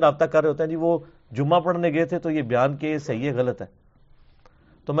لوگ ہم سے رابطہ کر رہے ہوتے ہیں، جی وہ جمعہ پڑھنے گئے تھے تو یہ بیان کیے صحیح ہے غلط ہے.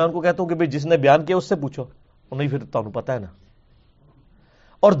 تو میں ان کو کہتا ہوں کہ بھئی جس نے بیان کیا اس سے پوچھو، نہیں پھر تو انہوں پتہ ہے نا.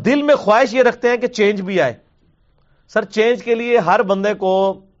 اور دل میں خواہش یہ رکھتے ہیں کہ چینج بھی آئے. سر چینج کے لیے ہر بندے کو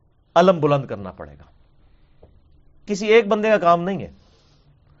علم بلند کرنا پڑے گا، کسی ایک بندے کا کام نہیں ہے.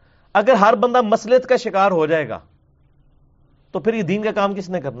 اگر ہر بندہ مصلحت کا شکار ہو جائے گا تو پھر یہ دین کا کام کس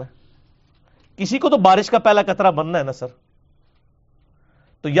نے کرنا ہے؟ کسی کو تو بارش کا پہلا قطرہ بننا ہے نا سر.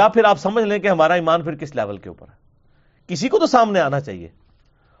 تو یا پھر آپ سمجھ لیں کہ ہمارا ایمان پھر کس لیول کے اوپر ہے. کسی کو تو سامنے آنا چاہیے،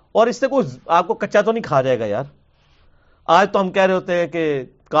 اور اس سے کوئی آپ کو کچا تو نہیں کھا جائے گا یار. آج تو ہم کہہ رہے ہوتے ہیں کہ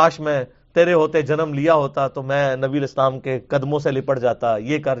کاش میں تیرے ہوتے جنم لیا ہوتا تو میں نبی الاسلام کے قدموں سے لپٹ جاتا،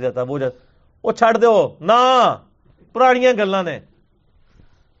 یہ کر جاتا، وہ چھڑ دو نا، پرانیاں گلاں نے.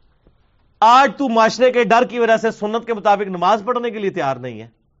 آج تو معاشرے کے ڈر کی وجہ سے سنت کے مطابق نماز پڑھنے کے لیے تیار نہیں ہے.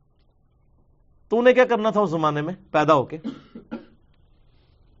 تو نے کیا کرنا تھا اس زمانے میں پیدا ہو کے؟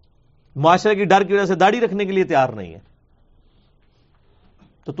 معاشرے کی ڈر کی وجہ سے داڑھی رکھنے کے لیے تیار نہیں ہے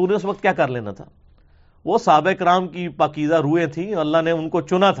تو نے اس وقت کیا کر لینا تھا؟ وہ صحابہ کرام کی پاکیزہ روحیں تھیں، اللہ نے ان کو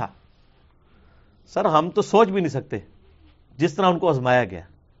چنا تھا. سر ہم تو سوچ بھی نہیں سکتے جس طرح ان کو آزمایا گیا.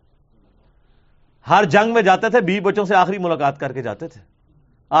 ہر جنگ میں جاتے تھے، بیوی بچوں سے آخری ملاقات کر کے جاتے تھے.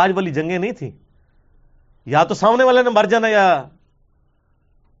 آج والی جنگیں نہیں تھیں، یا تو سامنے والے نے مر جانا یا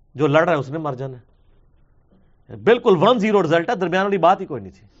جو لڑ رہا ہے اس نے مر جانا. بالکل 1-0 رزلٹ ہے، درمیان والی بات ہی کوئی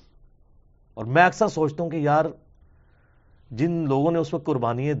نہیں تھی. اور میں اکثر سوچتا ہوں کہ یار جن لوگوں نے اس وقت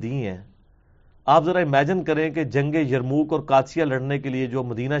قربانیاں دی ہیں، آپ ذرا امیجن کریں کہ جنگ یرموک اور قادسیہ لڑنے کے لیے جو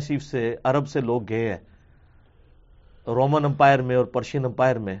مدینہ شریف سے عرب سے لوگ گئے ہیں، رومن امپائر میں اور پرشین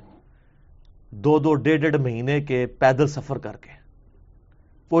امپائر میں، 2-2 ڈیڑھ مہینے کے پیدل سفر کر کے،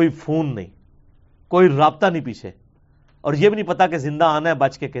 کوئی فون نہیں، کوئی رابطہ نہیں پیچھے، اور یہ بھی نہیں پتا کہ زندہ آنا ہے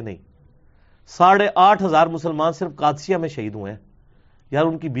بچ کے کہ نہیں. 8,500 مسلمان صرف قادسیہ میں شہید ہوئے ہیں. یار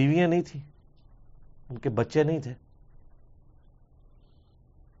ان کی بیویاں نہیں تھیں، ان کے بچے نہیں تھے.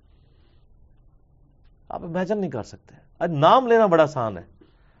 آپ امیجن نہیں کر سکتے. نام لینا بڑا آسان ہے،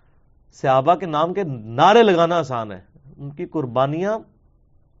 صحابہ کے نام کے نعرے لگانا آسان ہے، ان کی قربانیاں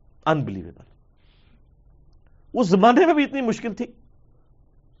انبلیویبل. اس زمانے میں بھی اتنی مشکل تھی.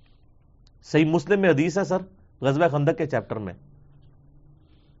 صحیح مسلم میں حدیث ہے سر، غزوہ خندق کے چیپٹر میں.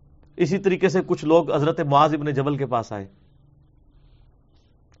 اسی طریقے سے کچھ لوگ حضرت معاذ ابن جبل کے پاس آئے،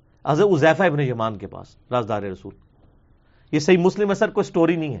 حضرت حذیفہ ابن یمان کے پاس، رازدار رسول. یہ صحیح مسلم ہے سر، کوئی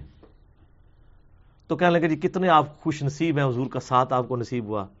سٹوری نہیں ہے. تو کہنے لگے جی کتنے آپ خوش نصیب ہیں، حضور کا ساتھ آپ کو نصیب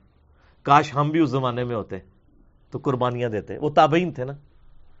ہوا، کاش ہم بھی اس زمانے میں ہوتے تو قربانیاں دیتے. وہ تابعین تھے نا.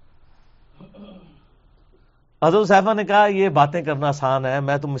 حضرت حذیفہ نے کہا یہ باتیں کرنا آسان ہے،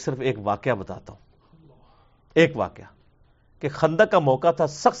 میں تمہیں صرف ایک واقعہ بتاتا ہوں. ایک واقعہ کہ خندق کا موقع تھا،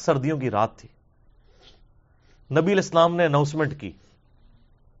 سخت سردیوں کی رات تھی. نبی علیہ السلام نے اناؤنسمنٹ کی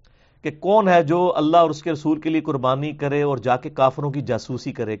کہ کون ہے جو اللہ اور اس کے رسول کے لیے قربانی کرے اور جا کے کافروں کی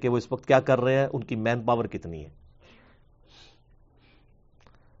جاسوسی کرے کہ وہ اس وقت کیا کر رہے ہیں، ان کی مین پاور کتنی ہے.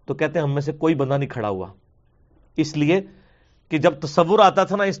 تو کہتے ہیں ہم میں سے کوئی بندہ نہیں کھڑا ہوا، اس لیے کہ جب تصور آتا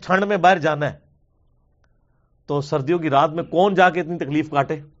تھا نا اس ٹھنڈ میں باہر جانا ہے، تو سردیوں کی رات میں کون جا کے اتنی تکلیف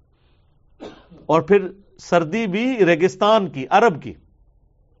کاٹے، اور پھر سردی بھی ریگستان کی، عرب کی.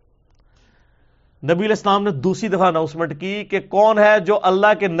 نبی علیہ السلام نے دوسری دفعہ اناؤنسمنٹ کی کہ کون ہے جو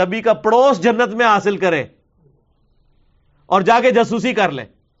اللہ کے نبی کا پڑوس جنت میں حاصل کرے اور جا کے جاسوسی کر لے.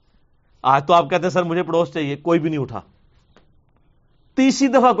 آج تو آپ کہتے ہیں سر مجھے پڑوس چاہیے، کوئی بھی نہیں اٹھا. تیسری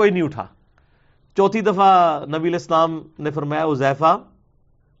دفعہ کوئی نہیں اٹھا. چوتھی دفعہ نبی علیہ السلام نے فرمایا حذیفہ.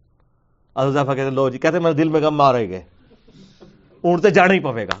 حذیفہ کہتے لو جی، کہتے میرے دل میں غم آ رہے گئے، اونٹتے جانا ہی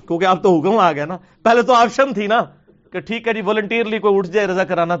پوے گا کیونکہ اب تو حکم آ گیا نا. پہلے تو آپشن تھی نا کہ ٹھیک ہے جی والنٹیئرلی کوئی اٹھ جائے رضا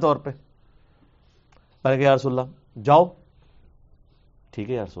کرانا طور پہ. میں نے کہا یا رسول اللہ جاؤ. ٹھیک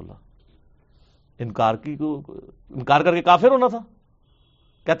ہے یا رسول اللہ، انکار کر کے کافر ہونا تھا.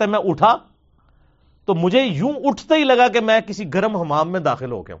 کہتا ہے میں اٹھا تو مجھے یوں اٹھتے ہی لگا کہ میں کسی گرم حمام میں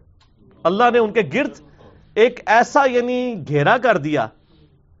داخل ہو گیا ہوں. اللہ نے ان کے گرد ایک ایسا یعنی گھیرا کر دیا،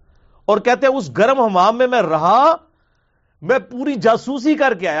 اور کہتے ہیں اس گرم حمام میں رہا، میں پوری جاسوسی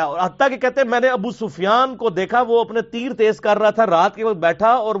کر کے آیا. اور حتیٰ کہ کہتے ہیں میں نے ابو سفیان کو دیکھا، وہ اپنے تیر تیز کر رہا تھا، رات کے وقت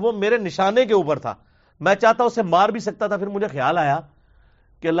بیٹھا اور وہ میرے نشانے کے اوپر تھا. میں چاہتا اسے مار بھی سکتا تھا. پھر مجھے خیال آیا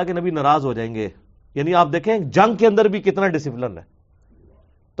کہ اللہ کے نبی ناراض ہو جائیں گے. یعنی آپ دیکھیں جنگ کے اندر بھی کتنا ڈسپلن ہے.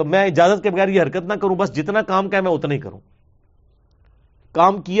 تو میں اجازت کے بغیر یہ حرکت نہ کروں، بس جتنا کام کا ہے میں اتنا ہی کروں.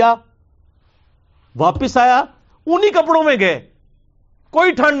 کام کیا، واپس آیا، انہی کپڑوں میں گئے،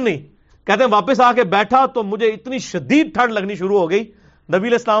 کوئی ٹھنڈ نہیں. کہتے ہیں واپس آ کے بیٹھا تو مجھے اتنی شدید ٹھنڈ لگنی شروع ہو گئی، نبی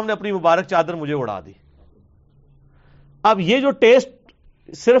علیہ السلام نے اپنی مبارک چادر مجھے اڑا دی. اب یہ جو ٹیسٹ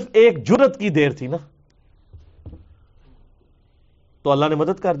صرف ایک جرت کی دیر تھی نا، تو اللہ نے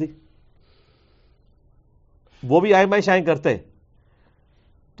مدد کر دی. وہ بھی آئیں بائیں شائیں کرتے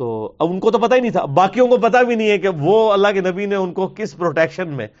تو اب ان کو تو پتہ ہی نہیں تھا، باقیوں کو پتہ بھی نہیں ہے کہ وہ اللہ کے نبی نے ان کو کس پروٹیکشن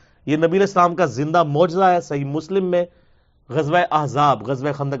میں. یہ نبی علیہ السلام کا زندہ معجزہ ہے، صحیح مسلم میں غزوہ احزاب،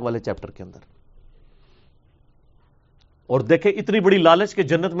 غزوہ خندق والے چیپٹر کے اندر. اور دیکھیں اتنی بڑی لالچ کہ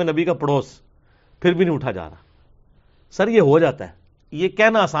جنت میں نبی کا پڑوس، پھر بھی نہیں اٹھا جا رہا. سر یہ ہو جاتا ہے، یہ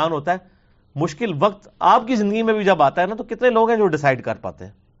کہنا آسان ہوتا ہے، مشکل وقت آپ کی زندگی میں بھی جب آتا ہے نا تو کتنے لوگ ہیں جو ڈیسائیڈ کر پاتے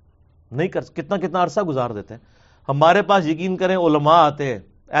ہیں؟ نہیں کر، کتنا عرصہ گزار دیتے ہیں. ہمارے پاس یقین کریں علماء آتے ہیں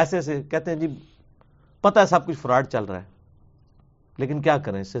ایسے سے، کہتے ہیں جی پتہ ہے سب کچھ فراڈ چل رہا ہے، لیکن کیا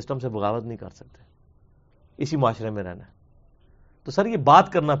کریں سسٹم سے بغاوت نہیں کر سکتے، اسی معاشرے میں رہنا ہے. تو سر یہ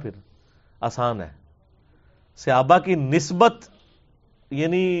بات کرنا پھر آسان ہے. صحابہ کی نسبت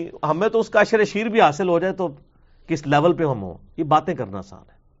یعنی ہمیں تو اس کا عشر شیر بھی حاصل ہو جائے تو کس لیول پہ ہم ہوں، یہ باتیں کرنا آسان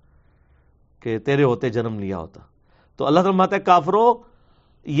ہے کہ تیرے ہوتے جنم لیا ہوتا. تو اللہ تعالیٰ فرماتا ہے کافرو،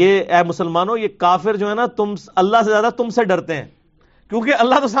 یہ اے مسلمانوں، یہ کافر جو ہے نا تم اللہ سے زیادہ تم سے ڈرتے ہیں، کیونکہ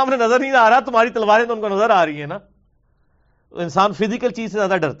اللہ تو سامنے نظر نہیں آ رہا، تمہاری تلواریں تو ان کو نظر آ رہی ہیں نا. انسان فزیکل چیز سے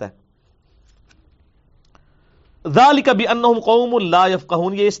زیادہ ڈرتا ہے. ذالک بانہم قوم لا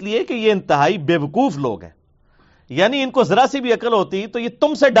یفقہون، یہ اس لیے کہ یہ انتہائی بے وقوف لوگ ہیں. یعنی ان کو ذرا سی بھی عقل ہوتی تو یہ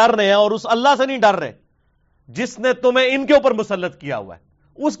تم سے ڈر رہے ہیں اور اس اللہ سے نہیں ڈر رہے جس نے تمہیں ان کے اوپر مسلط کیا ہوا ہے،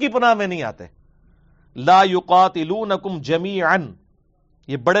 اس کی پناہ میں نہیں آتے. لا یقاتلونکم جمیعا،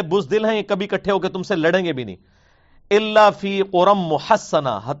 یہ بڑے بزدل ہیں، یہ کبھی اکٹھے ہو کے تم سے لڑیں گے بھی نہیں، الا فی قرم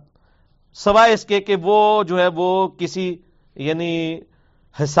محصنہ، سوائے اس کے کہ وہ جو ہے وہ کسی یعنی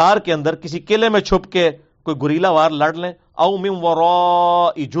حصار کے اندر کسی قلعے میں چھپ کے کوئی گریلا وار لڑ لیں، او من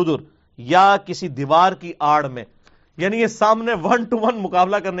وراء جدر، یا کسی دیوار کی آڑ میں، یعنی یہ سامنے 1 to 1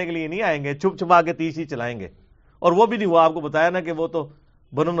 مقابلہ کرنے کے لیے نہیں آئیں گے، چھپ چھپا کے تیس ہی چلائیں گے۔ اور وہ بھی نہیں ہوا، آپ کو بتایا نا کہ وہ تو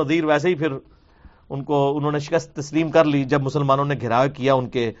بنو نذیر ویسے ہی پھر انہوں نے شکست تسلیم کر لی جب مسلمانوں نے گھیراؤ کیا ان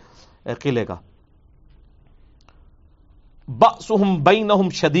کے قلعے کا۔ بأسهم بینہم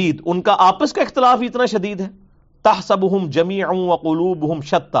شدید، ان کا آپس کا اختلاف اتنا شدید ہے، تحسبهم جمیعا وقلوبهم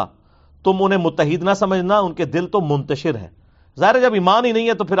شتى، تم انہیں متحد نہ سمجھنا، ان کے دل تو منتشر ہے۔ ظاہر ہے جب ایمان ہی نہیں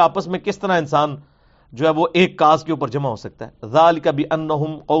ہے تو پھر آپس میں کس طرح انسان جو ہے وہ ایک کاز کے اوپر جمع ہو سکتا ہے۔ ذالک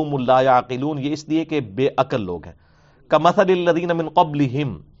بانہم قوم لا یعقلون، یہ اس لیے کہ بے عقل لوگ ہیں۔ کمثل الذین من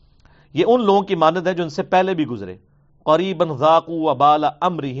قبلہم، یہ ان لوگوں کی مانند ہے جو ان سے پہلے بھی گزرے، قریبا ذاقوا وبال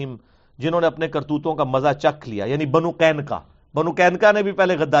امرہم، جنہوں نے اپنے کرتوتوں کا مزہ چکھ لیا، یعنی بنو قینقاع نے بھی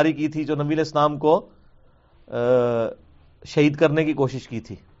پہلے غداری کی تھی، جو نبی علیہ السلام کو شہید کرنے کی کوشش کی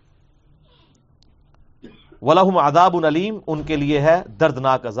تھی۔ وَلَهُمْ عَذَابٌ أَلِيمٌ، ان کے لیے ہے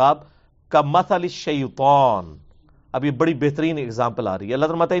دردناک عذاب۔ كَمَثَلِ الشَّيْطَانِ، اب یہ بڑی بہترین اگزامپل آ رہی ہے، اللہ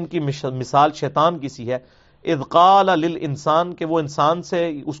تعالیٰ فرماتا ہے ان کی مثال شیطان کی سی ہے، اذ قال للانسان، کہ وہ انسان سے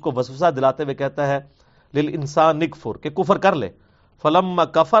اس کو وسوسہ دلاتے ہوئے کہتا ہے، للانسان اکفر، کہ کفر کر لے، فلما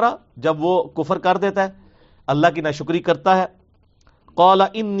کفر، جب وہ کفر کر دیتا ہے، اللہ کی ناشکری کرتا ہے، قال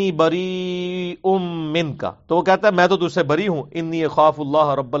انی بریء منک، تو وہ کہتا ہے میں تو تجھ سے بری ہوں، انی اخاف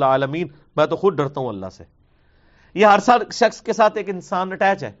اللہ رب العالمین، میں تو خود ڈرتا ہوں اللہ سے۔ یہ ہر شخص کے ساتھ ایک انسان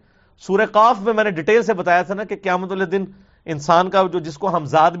اٹیچ ہے۔ سورہ قاف میں میں نے ڈیٹیل سے بتایا تھا نا کہ قیامت والے دن انسان کا جو جس کو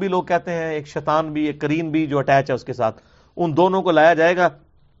ہمزاد بھی لوگ کہتے ہیں، ایک شیطان بھی، ایک کرین بھی جو اٹیچ ہے اس کے ساتھ، ان دونوں کو لایا جائے گا،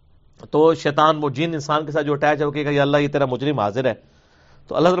 تو شیطان وہ جن انسان کے ساتھ جو اٹیچ ہے وہ کہے گا یا اللہ یہ تیرا مجرم حاضر ہے،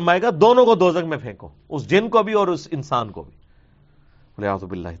 تو اللہ فرمائے گا دونوں کو دوزخ میں پھینکو، اس جن کو بھی اور اس انسان کو بھی، والعیاذ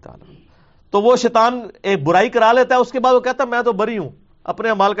باللہ تعالی۔ تو وہ شیطان ایک برائی کرا لیتا ہے، اس کے بعد وہ کہتا ہے میں تو بری ہوں، اپنے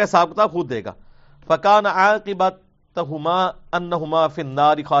اعمال کا حساب کتاب خود دے گا۔ فکان عاقبتہما انہما فی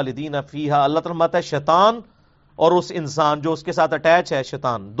النار خالدین فیہا، اللہ تعالیٰ فرماتا ہے شیطان اور اس انسان جو اس کے ساتھ اٹیچ ہے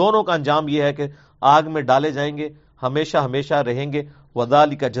شیطان، دونوں کا انجام یہ ہے کہ آگ میں ڈالے جائیں گے، ہمیشہ ہمیشہ رہیں گے۔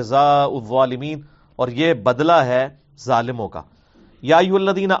 وذالک جزاء الظالمین، اور یہ بدلہ ہے ظالموں کا۔ یا ایھا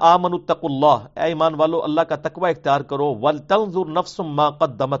الذین آمنوا اتقوا اللہ، اے ایمان والو اللہ کا تقوی اختیار کرو، ولتنظر نفس ما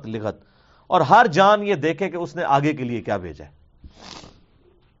قدمت لغد، اور ہر جان یہ دیکھے کہ اس نے آگے کے لیے کیا بھیجا ہے۔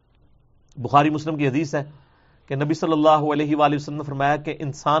 بخاری مسلم کی حدیث ہے کہ نبی صلی اللہ علیہ وآلہ وسلم نے فرمایا کہ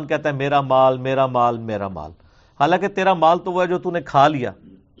انسان کہتا ہے میرا مال میرا مال میرا مال، حالانکہ تیرا مال تو وہ ہے جو تو نے کھا لیا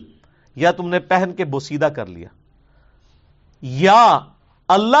یا تم نے پہن کے بوسیدہ کر لیا یا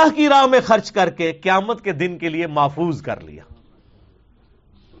اللہ کی راہ میں خرچ کر کے قیامت کے دن کے لیے محفوظ کر لیا۔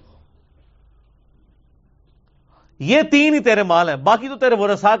 یہ تین ہی تیرے مال ہیں، باقی تو تیرے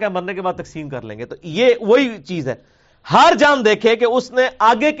ورثاء کے مرنے کے بعد تقسیم کر لیں گے۔ تو یہ وہی چیز ہے، ہر جان دیکھے کہ اس نے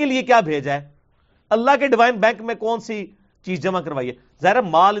آگے کے لیے کیا بھیجا ہے، اللہ کے ڈیوائن بینک میں کون سی چیز جمع کروائی ہے۔ ظاہر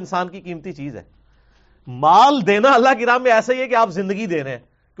مال انسان کی قیمتی چیز ہے، مال دینا اللہ کی راہ میں ایسا ہی ہے کہ آپ زندگی دے رہے ہیں،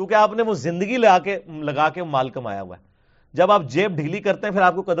 کیونکہ آپ نے وہ زندگی لگا کے مال کمایا ہوا ہے۔ جب آپ جیب ڈھیلی کرتے ہیں پھر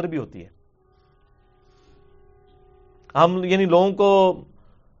آپ کو قدر بھی ہوتی ہے۔ ہم یعنی لوگوں کو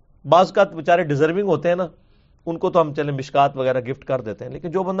بعض کا بیچارے ڈیزرونگ ہوتے ہیں نا، ان کو تو ہم چلے مشکات وغیرہ گفٹ کر دیتے ہیں،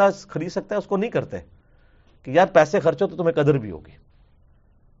 لیکن جو بندہ خرید سکتا ہے اس کو نہیں کرتے کہ یار پیسے خرچو تو تمہیں قدر بھی ہوگی۔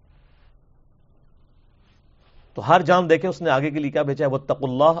 تو ہر جان دیکھے اس نے آگے کے لیے کیا بھیجا ہے، واتقوا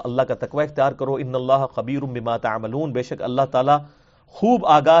اللہ، اللہ کا تقوی اختیار کرو، ان اللہ خبیر بما تعملون، بے شک اللہ تعالیٰ خوب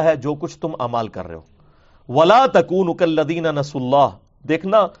آگاہ ہے جو کچھ تم اعمال کر رہے ہو۔ ولا تکونوا کالذین نسوا اللہ،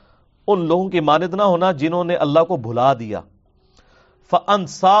 دیکھنا ان لوگوں کی مانند نہ ہونا جنہوں نے اللہ کو بھلا دیا،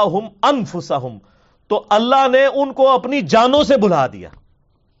 فانساہم انفسہم، تو اللہ نے ان کو اپنی جانوں سے بھلا دیا۔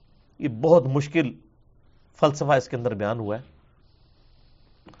 یہ بہت مشکل فلسفہ اس کے اندر بیان ہوا ہے،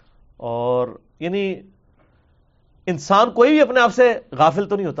 اور یعنی انسان کوئی بھی اپنے آپ سے غافل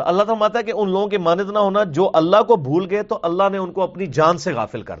تو نہیں ہوتا۔ اللہ تعالیٰ فرماتا ہے کہ ان لوگوں کے مانند نہ ہونا جو اللہ کو بھول گئے تو اللہ نے ان کو اپنی جان سے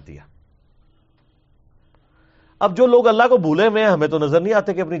غافل کر دیا۔ اب جو لوگ اللہ کو بھولے ہوئے ہیں ہمیں تو نظر نہیں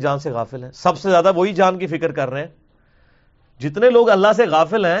آتے کہ اپنی جان سے غافل ہیں، سب سے زیادہ وہی جان کی فکر کر رہے ہیں۔ جتنے لوگ اللہ سے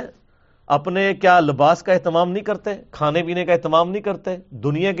غافل ہیں اپنے کیا لباس کا اہتمام نہیں کرتے، کھانے پینے کا اہتمام نہیں کرتے،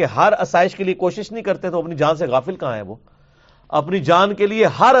 دنیا کے ہر آسائش کے لیے کوشش نہیں کرتے، تو اپنی جان سے غافل کہاں ہے وہ؟ اپنی جان کے لیے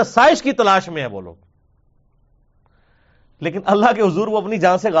ہر آسائش کی تلاش میں ہے وہ لوگ، لیکن اللہ کے حضور وہ اپنی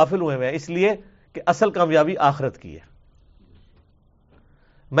جان سے غافل ہوئے ہیں، اس لیے کہ اصل کامیابی آخرت کی ہے۔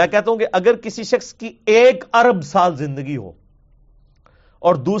 میں کہتا ہوں کہ اگر کسی شخص کی 1 ارب سال زندگی ہو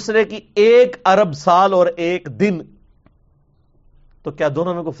اور دوسرے کی 1 ارب سال اور 1 دن، تو کیا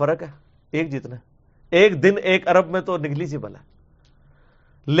دونوں میں کوئی فرق ہے؟ ایک جتنا، 1 دن 1 ارب میں تو نگلی سی بلا.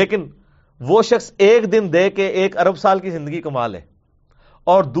 لیکن وہ شخص 1 دن دے کے 1 ارب سال کی زندگی کما لے،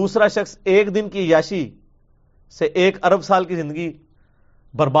 اور دوسرا شخص 1 دن کی عیاشی سے 1 ارب سال کی زندگی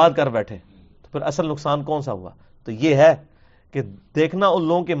برباد کر بیٹھے، تو پھر اصل نقصان کون سا ہوا؟ تو یہ ہے کہ دیکھنا ان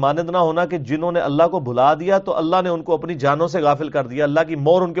لوگوں کے مانند نہ ہونا کہ جنہوں نے اللہ کو بھلا دیا تو اللہ نے ان کو اپنی جانوں سے غافل کر دیا، اللہ کی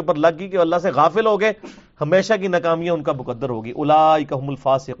مور ان کے اوپر لگ گئی کہ اللہ سے غافل ہو گئے، ہمیشہ کی ناکامیاں ان کا مقدر ہوگی. اولئک هم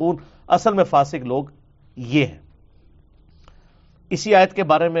الفاسقون، اصل میں فاسق لوگ یہ ہیں. اسی آیت کے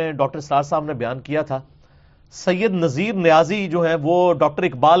بارے میں ڈاکٹر اسرار صاحب نے بیان کیا تھا. سید نذیر نیازی جو ہیں وہ ڈاکٹر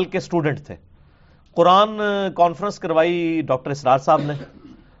اقبال کے سٹوڈنٹ تھے. قرآن کانفرنس کروائی ڈاکٹر اسرار صاحب نے،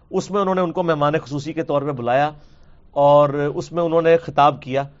 اس میں انہوں نے ان کو مہمان خصوصی کے طور پہ بلایا اور اس میں انہوں نے خطاب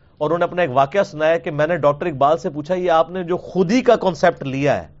کیا اور انہوں نے اپنا ایک واقعہ سنایا کہ میں نے ڈاکٹر اقبال سے پوچھا یہ آپ نے جو خودی کا کانسیپٹ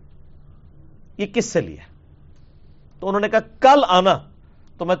لیا ہے یہ کس سے لیا؟ تو انہوں نے کہا کل آنا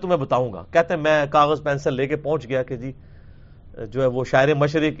تو میں تمہیں بتاؤں گا. کہتے ہیں میں کاغذ پینسل لے کے پہنچ گیا کہ جی جو ہے وہ شاعر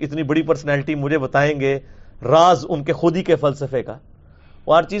مشرق اتنی بڑی پرسنالٹی مجھے بتائیں گے راز ان کے خودی کے فلسفے کا.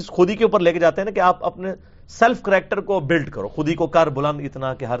 وہ ہر چیز خودی کے اوپر لے کے جاتے ہیں نا کہ آپ اپنے سیلف کریکٹر کو بلڈ کرو، خودی کو کر بلند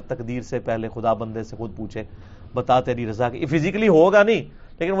اتنا کہ ہر تقدیر سے پہلے خدا بندے سے خود پوچھے بتا تیری رضا کی. فزیکلی ہوگا نہیں،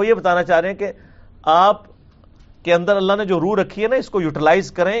 لیکن وہ یہ بتانا چاہ رہے ہیں کہ آپ کے اندر اللہ نے جو روح رکھی ہے نا اس کو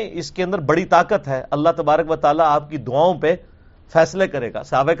یوٹیلائز کریں، اس کے اندر بڑی طاقت ہے. اللہ تبارک و تعالیٰ آپ کی دعاؤں پہ فیصلے کرے گا.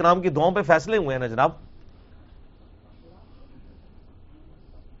 صحابہ کرام کی دعاؤں پہ فیصلے ہوئے ہیں نا جناب.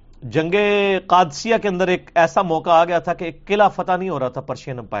 جنگ قادسیہ کے اندر ایک ایسا موقع آ گیا تھا کہ ایک قلعہ فتح نہیں ہو رہا تھا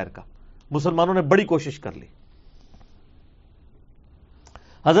پرشین امپائر کا. مسلمانوں نے بڑی کوشش کر لی.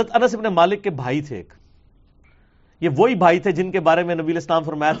 حضرت انس بن مالک کے بھائی تھے ایک، یہ وہی بھائی تھے جن کے بارے میں نبی علیہ السلام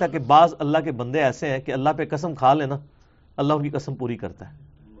فرمایا تھا کہ بعض اللہ کے بندے ایسے ہیں کہ اللہ پہ قسم کھا لینا اللہ ان کی قسم پوری کرتا ہے.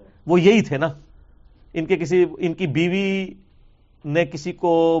 وہ یہی تھے نا. ان کی بیوی نے کسی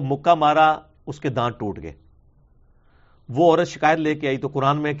کو مکہ مارا، اس کے دانت ٹوٹ گئے. وہ عورت شکایت لے کے آئی تو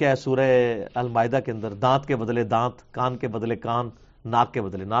قرآن میں کیا ہے سورہ المائدہ کے اندر دانت کے بدلے دانت، کان کے بدلے کان، ناک کے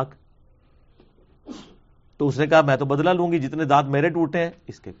بدلے ناک. تو اس نے کہا میں تو بدلہ لوں گی جتنے دانت میرے ٹوٹے ہیں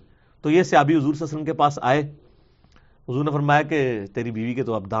اس کے. تو یہ صحابی حضور صلی اللہ علیہ وسلم کے پاس آئے. حضور نے فرمایا کہ تیری بیوی کے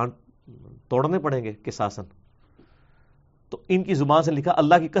تو اب دانت توڑنے پڑیں گے قصاصاً. تو ان کی زبان سے لکھا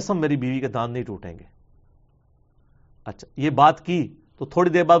اللہ کی قسم میری بیوی کے دانت نہیں ٹوٹیں گے. اچھا یہ بات کی تو تھوڑی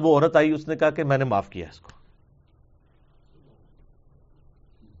دیر بعد وہ عورت آئی، اس نے کہا کہ میں نے معاف کیا اس کو.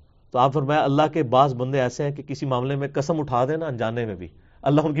 تو آپ فرمایا اللہ کے بعض بندے ایسے ہیں کہ کسی معاملے میں قسم اٹھا دینا انجانے میں بھی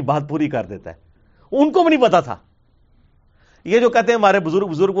اللہ ان کی بات پوری کر دیتا ہے. ان کو بھی نہیں پتا تھا. یہ جو کہتے ہیں ہمارے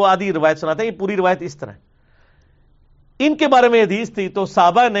بزرگ وہ آدھی روایت سناتے ہیں، یہ پوری روایت اس طرح ہے. ان کے بارے میں حدیث تھی تو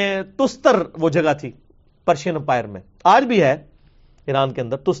صحابہ نے تستر وہ جگہ تھی پرشین امپائر میں، آج بھی ہے ایران کے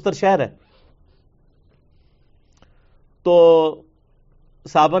اندر تستر شہر ہے. تو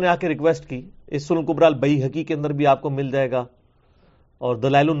صحابہ نے آ کے ریکویسٹ کی، اس سنن کبریٰ البیہقی کے اندر بھی آپ کو مل جائے گا اور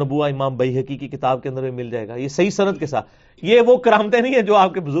دلائل النبوہ امام بیہقی کی کتاب کے اندر بھی مل جائے گا، یہ صحیح سند کے ساتھ. یہ وہ کرامتیں نہیں ہیں جو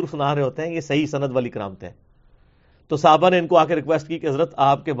آپ کے بزرگ سنا رہے ہوتے ہیں، یہ صحیح سند والی کرامتیں ہیں. تو صحابہ نے ان کو آ کے ریکویسٹ کی کہ حضرت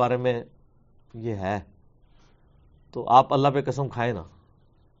آپ کے بارے میں یہ ہے تو آپ اللہ پہ قسم کھائیں نا،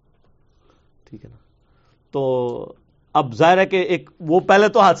 ٹھیک ہے نا. تو اب ظاہر ہے کہ ایک وہ پہلے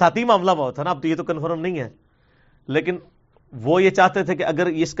تو حادثاتی معاملہ بہت تھا نا، اب تو یہ تو کنفرم نہیں ہے، لیکن وہ یہ چاہتے تھے کہ اگر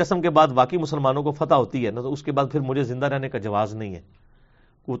اس قسم کے بعد واقعی مسلمانوں کو فتح ہوتی ہے نا تو اس کے بعد پھر مجھے زندہ رہنے کا جواز نہیں ہے.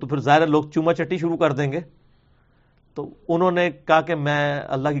 وہ تو پھر ظاہر لوگ چوما چٹی شروع کر دیں گے. تو انہوں نے کہا کہ میں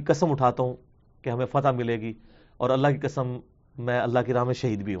اللہ کی قسم اٹھاتا ہوں کہ ہمیں فتح ملے گی اور اللہ کی قسم میں اللہ کی راہ میں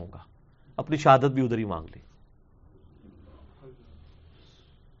شہید بھی ہوں گا. اپنی شہادت بھی ادھر ہی مانگ لی.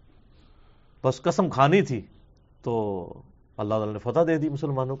 بس قسم کھانی تھی تو اللہ تعالیٰ نے فتح دے دی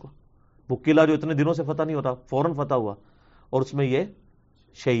مسلمانوں کو. وہ قلعہ جو اتنے دنوں سے فتح نہیں ہوتا فوراً فتح ہوا اور اس میں یہ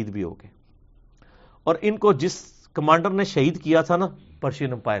شہید بھی ہو گئے. اور ان کو جس کمانڈر نے شہید کیا تھا نا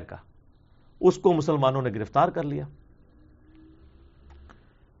پرشین امپائر کا، اس کو مسلمانوں نے گرفتار کر لیا.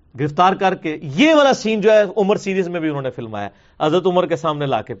 گرفتار کر کے یہ والا سین جو ہے عمر سیریز میں بھی انہوں نے فلمایا، حضرت عمر کے سامنے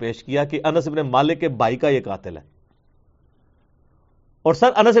لا کے پیش کیا کہ انس ابن مالک کے بھائی کا یہ قاتل ہے. اور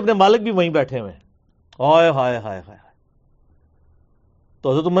سر انس ابن مالک بھی وہیں بیٹھے ہوئے ہیں. ہائے ہائے ہائے ہائے.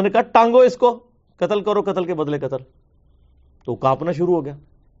 تو حضرت عمر نے کہا ٹانگو اس کو، قتل کرو، قتل کے بدلے قتل. تو کانپنا شروع ہو گیا.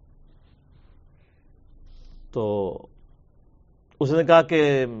 تو اس نے کہا کہ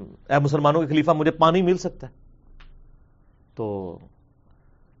اے مسلمانوں کے خلیفہ مجھے پانی مل سکتا ہے؟ تو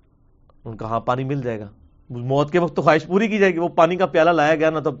ان کا ہاں پانی مل جائے گا. موت کے وقت تو خواہش پوری کی جائے گی. وہ پانی کا پیالہ لایا گیا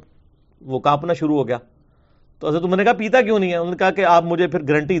نا تب وہ کانپنا شروع ہو گیا. تو حضرت عمر نے کہا پیتا کیوں نہیں ہے؟ انہوں نے کہا کہ آپ مجھے پھر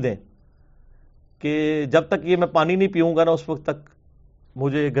گارنٹی دیں کہ جب تک یہ میں پانی نہیں پیوں گا نا اس وقت تک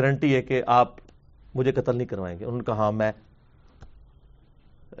مجھے گارنٹی ہے کہ آپ مجھے قتل نہیں کروائیں گے؟ انہوں نے کہا ہاں میں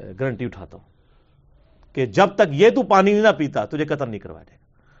گارنٹی اٹھاتا ہوں کہ جب تک یہ تو پانی نہیں نہ پیتا تجھے قتل نہیں کروایا جائے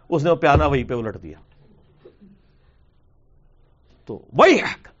گا۔ اس نے وہ پیانہ وہیں پہ الٹ دیا۔ تو وہی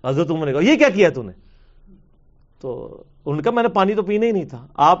حضرت عمر نے کہا یہ کیا تو نے؟ تو انہوں نے کہا میں نے پانی تو پینا ہی نہیں تھا،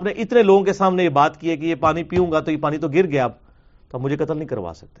 آپ نے اتنے لوگوں کے سامنے یہ بات کی ہے کہ یہ پانی پیوں گا تو یہ پانی تو گر گیا، اب تو مجھے قتل نہیں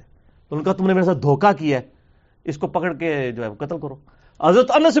کروا سکتے۔ تو انہوں نے کہا تم نے میرے ساتھ دھوکہ کیا ہے، اس کو پکڑ کے جو ہے قتل کرو۔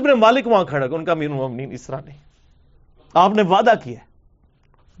 حضرت انس بن مالک وہاں کھڑا، ان کا امیر المومنین اس طرح نہیں، آپ نے وعدہ کیا ہے،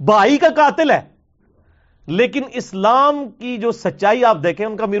 بھائی کا قاتل ہے، لیکن اسلام کی جو سچائی آپ دیکھیں،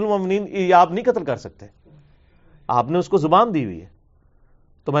 ان کا امیر المومنین یہ آپ نہیں قتل کر سکتے، آپ نے اس کو زبان دی ہوئی ہے،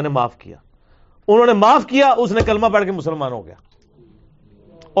 تو میں نے معاف کیا۔ انہوں نے معاف کیا، اس نے کلمہ پڑھ کے مسلمان ہو گیا۔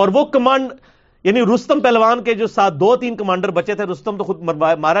 اور وہ کمانڈ یعنی رستم پہلوان کے جو ساتھ 2-3 کمانڈر بچے تھے، رستم تو خود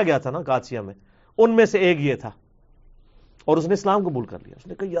مارا گیا تھا نا قادسیہ میں، ان میں سے ایک یہ تھا، اور اس نے اسلام قبول کر لیا۔ اس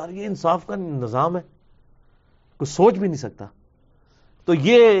نے کہا یار یہ انصاف کا نظام ہے، کوئی سوچ بھی نہیں سکتا۔ تو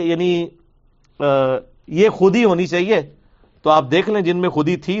یہ یعنی یہ خودی ہونی چاہیے۔ تو آپ دیکھ لیں جن میں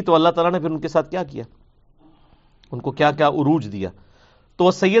خودی تھی تو اللہ تعالیٰ نے پھر ان کے ساتھ کیا کیا، ان کو کیا کیا عروج دیا۔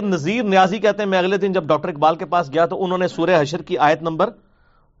 تو سید نذیر نیازی کہتے ہیں میں اگلے دن جب ڈاکٹر اقبال کے پاس گیا تو انہوں نے سورہ حشر کی آیت نمبر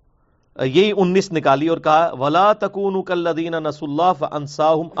یہی 19 نکالی اور کہا وَلَا تَكُونُوا كَالَّذِينَ نَسُوا اللَّهَ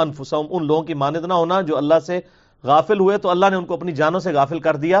فَأَنسَاهُمْ أَنفُسَهُمْ، ان لوگوں کی مانند نہ ہونا جو اللہ سے غافل ہوئے تو اللہ نے ان کو اپنی جانوں سے غافل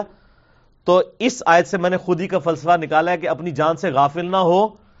کر دیا۔ تو اس آیت سے میں نے خودی کا فلسفہ نکالا ہے کہ اپنی جان سے غافل نہ ہو،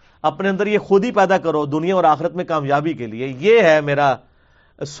 اپنے اندر یہ خودی پیدا کرو دنیا اور آخرت میں کامیابی کے لیے۔ یہ ہے میرا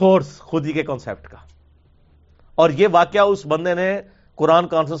سورس خودی کے کانسیپٹ کا۔ اور یہ واقعہ اس بندے نے قرآن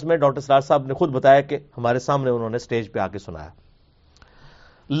کانفرنس میں ڈاکٹر سراج صاحب نے خود بتایا کہ ہمارے سامنے انہوں نے سٹیج پہ آ کے سنایا۔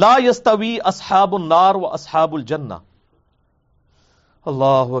 لا یستوی اصحاب النار و اصحاب الجنہ،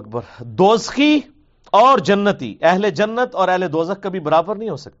 اللہ اکبر، دوزخی اور جنتی، اہل جنت اور اہل دوزخ کبھی برابر نہیں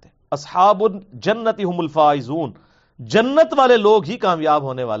ہو سکتے۔ اصحاب الجنت هم الفائزون، جنت والے لوگ ہی کامیاب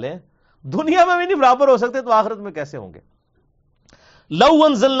ہونے والے ہیں، دنیا میں بھی نہیں برابر ہو سکتے تو آخرت میں کیسے ہوں گے؟ لو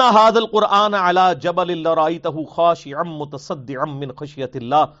انزلنا هذا القرآن على جبل لرأيته خاشعا متصدعا من خشیۃ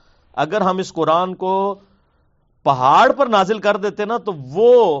اللہ، اگر ہم اس قرآن کو پہاڑ پر نازل کر دیتے نا تو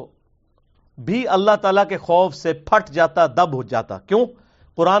وہ بھی اللہ تعالیٰ کے خوف سے پھٹ جاتا، دب ہو جاتا۔ کیوں؟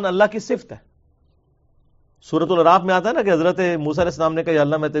 قرآن اللہ کی صفت ہے۔ سورۃ الاعراف میں آتا ہے نا کہ حضرت موسیٰ علیہ السلام نے کہا یا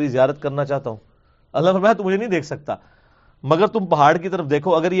اللہ میں تیری زیارت کرنا چاہتا ہوں، اللہ فرمایا تو مجھے نہیں دیکھ سکتا، مگر تم پہاڑ کی طرف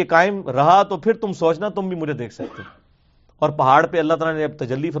دیکھو، اگر یہ قائم رہا تو پھر تم سوچنا تم بھی مجھے دیکھ سکتے۔ اور پہاڑ پہ اللہ تعالیٰ نے جب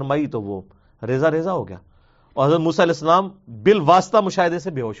تجلی فرمائی تو وہ ریزہ ریزہ ہو گیا، اور حضرت موسیٰ علیہ السلام بالواسطہ مشاہدے سے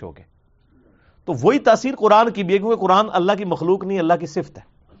بے ہوش ہو گئے۔ تو وہی تاثیر قرآن کی بھی ہے، کیونکہ قرآن اللہ کی مخلوق نہیں، اللہ کی صفت ہے۔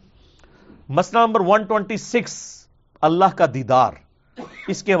 مسئلہ نمبر 126، اللہ کا دیدار۔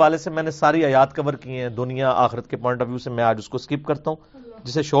 اس کے حوالے سے میں نے ساری آیات کور کی ہیں دنیا آخرت کے پوائنٹ آف ویو سے، میں آج اس کو سکپ کرتا ہوں،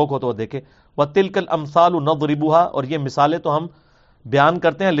 جسے شوق ہو تو وہ دیکھے۔ وَتِلْكَ الْأَمْثَالُ نَضْرِبُهَا، اور یہ مثالیں تو ہم بیان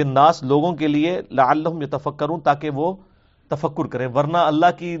کرتے ہیں للناس، لوگوں کے لیے، لعلہم یتفکرون، تاکہ وہ تفکر کریں، ورنہ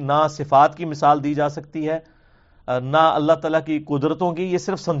اللہ کی نہ صفات کی مثال دی جا سکتی ہے نہ اللہ تعالیٰ کی قدرتوں کی، یہ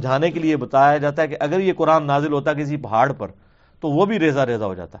صرف سمجھانے کے لیے بتایا جاتا ہے کہ اگر یہ قرآن نازل ہوتا کسی پہاڑ پر تو وہ بھی ریزہ ریزہ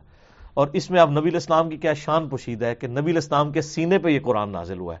ہو جاتا۔ اور اس میں اب نبی علیہ السلام کی کیا شان پوشیدہ ہے کہ نبی علیہ السلام کے سینے پہ یہ قرآن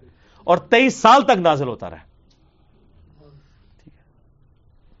نازل ہوا ہے اور 23 سال تک نازل ہوتا رہا۔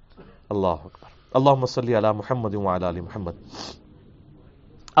 اللہ اکبر، اللہم صلی علی محمد وعلی آل محمد۔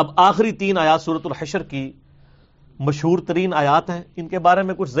 اب آخری 3 آیات سورۃ الحشر کی مشہور ترین آیات ہیں، ان کے بارے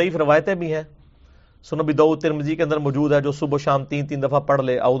میں کچھ ضعیف روایتیں بھی ہیں، سنن ابی داؤد ترمذی کے اندر موجود ہے، جو صبح و شام 3 دفعہ پڑھ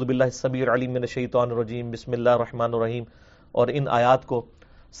لے اعوذ باللہ السمیع العلیم من الشیطان الرجیم بسم اللہ الرحمن الرحیم، اور ان آیات کو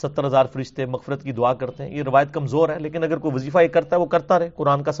 70,000 فرشتے مغفرت کی دعا کرتے ہیں۔ یہ روایت کمزور ہے، لیکن اگر کوئی وظیفہ یہ کرتا ہے وہ کرتا رہے،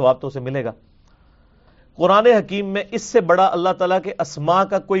 قرآن کا ثواب تو اسے ملے گا۔ قرآن حکیم میں اس سے بڑا اللہ تعالیٰ کے اسماء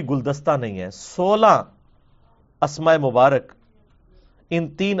کا کوئی گلدستہ نہیں ہے۔ 16 اسماء مبارک ان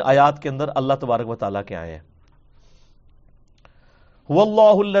 3 آیات کے اندر اللہ تبارک و تعالیٰ کے آئے ہیں۔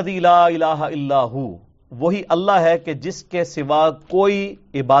 واللہ الذی لا الہ الا ہو، وہی اللہ ہے کہ جس کے سوا کوئی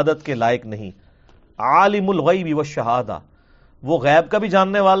عبادت کے لائق نہیں۔ عالم الغیب والشہادہ، وہ غیب کا بھی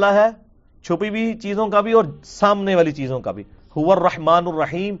جاننے والا ہے، چھپی ہوئی چیزوں کا بھی اور سامنے والی چیزوں کا بھی۔ هو الرحمن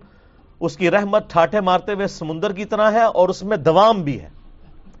الرحیم، اس کی رحمت ٹھاٹھے مارتے ہوئے سمندر کی طرح ہے اور اس میں دوام بھی ہے۔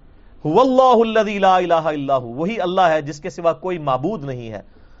 هو اللہ الذی لا الہ الا ہو، وہی اللہ ہے جس کے سوا کوئی معبود نہیں ہے۔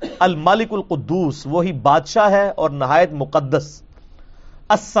 الملک القدوس، وہی بادشاہ ہے اور نہایت مقدس۔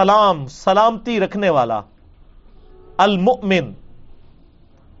 السلام، سلامتی رکھنے والا۔ المؤمن،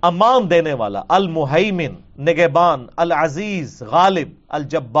 امان دینے والا۔ المہیمن، نگہبان۔ العزیز، غالب۔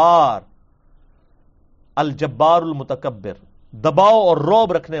 الجبار، الجبار المتکبر، دباؤ اور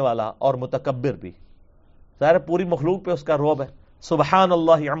روب رکھنے والا اور متکبر بھی۔ ظاہر پوری مخلوق پہ اس کا روب ہے، سبحان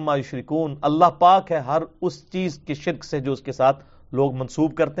اللہ عما یشرکون، اللہ پاک ہے ہر اس چیز کے شرک سے جو اس کے ساتھ لوگ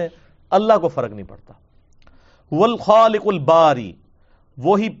منسوب کرتے ہیں، اللہ کو فرق نہیں پڑتا۔ هو الخالق الباری،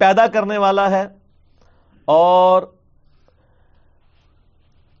 وہی پیدا کرنے والا ہے، اور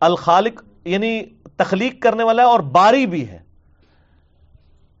الخالق یعنی تخلیق کرنے والا ہے، اور باری بھی ہے،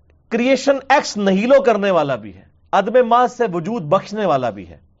 کریشن ایکس نہیلو کرنے والا بھی ہے، عدم ما سے وجود بخشنے والا بھی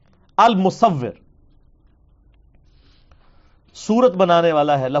ہے، المصور صورت بنانے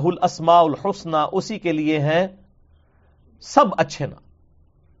والا ہے، لہ الاسماء الحسنى، اسی کے لیے ہیں سب اچھے نام،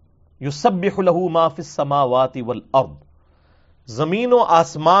 یسبح لہ ما فی السماوات والارض، زمین و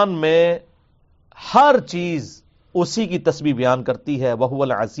آسمان میں ہر چیز اسی کی تسبیح بیان کرتی ہے، وہو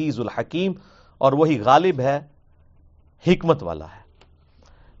العزیز الحکیم، اور وہی غالب ہے، حکمت والا ہے۔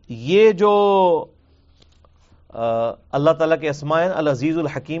 یہ جو اللہ تعالیٰ کے اسماء ہیں العزیز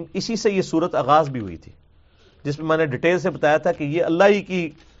الحکیم، اسی سے یہ صورت آغاز بھی ہوئی تھی، جس میں نے ڈیٹیل سے بتایا تھا کہ یہ اللہ ہی کی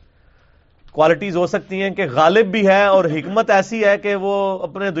کوالٹیز ہو سکتی ہیں کہ غالب بھی ہے، اور حکمت ایسی ہے کہ وہ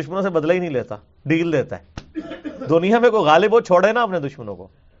اپنے دشمنوں سے بدلہ ہی نہیں لیتا، ڈیل دیتا ہے۔ دنیا میں کوئی غالب ہو چھوڑے نا اپنے دشمنوں کو،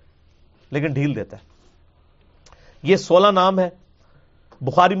 لیکن ڈھیل دیتا ہے۔ یہ 16 نام ہے۔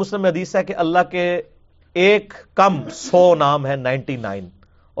 بخاری مسلم میں حدیث ہے کہ اللہ کے ایک کم 100 نام ہے، 99،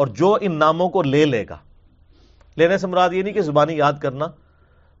 اور جو ان ناموں کو لے لے گا، لینے سے مراد یہ نہیں کہ زبانی یاد کرنا،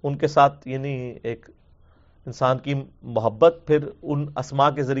 ان کے ساتھ یعنی ایک انسان کی محبت، پھر ان اسماء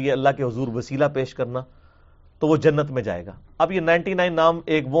کے ذریعے اللہ کے حضور وسیلہ پیش کرنا، تو وہ جنت میں جائے گا۔ اب یہ 99 نام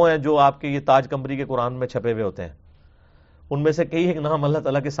ایک وہ ہیں جو آپ کے یہ تاج کمبری کے قرآن میں چھپے ہوئے ہوتے ہیں، ان میں سے کئی ایک نام اللہ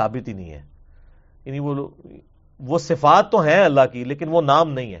تعالیٰ کے ثابت ہی نہیں ہے، یعنی وہ صفات تو ہیں اللہ کی، لیکن وہ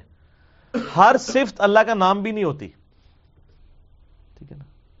نام نہیں ہے۔ ہر صفت اللہ کا نام بھی نہیں ہوتی، ٹھیک ہے نا۔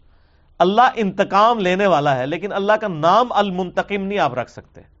 اللہ انتقام لینے والا ہے، لیکن اللہ کا نام المنتقم نہیں آپ رکھ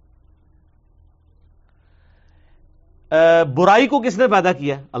سکتے۔ برائی کو کس نے پیدا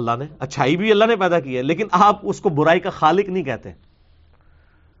کیا ہے؟ اللہ نے۔ اچھائی بھی اللہ نے پیدا کی ہے، لیکن آپ اس کو برائی کا خالق نہیں کہتے۔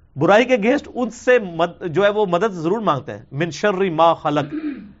 برائی کے اگینسٹ ان سے جو ہے وہ مدد ضرور مانگتے ہیں، من شر ما خلق،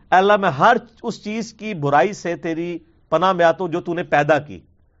 اے اللہ میں ہر اس چیز کی برائی سے تیری پناہ میں آتا ہوں جو تو نے پیدا کی۔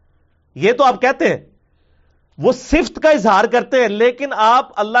 یہ تو آپ کہتے ہیں، وہ صفت کا اظہار کرتے ہیں، لیکن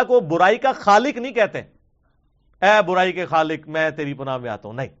آپ اللہ کو برائی کا خالق نہیں کہتے۔ اے برائی کے خالق میں تیری پناہ میں آتا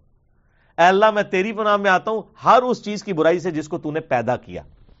ہوں، نہیں، اے اللہ میں تیری پناہ میں آتا ہوں ہر اس چیز کی برائی سے جس کو تو نے پیدا کیا۔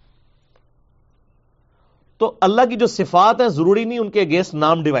 تو اللہ کی جو صفات ہیں ضروری نہیں ان کے اگینسٹ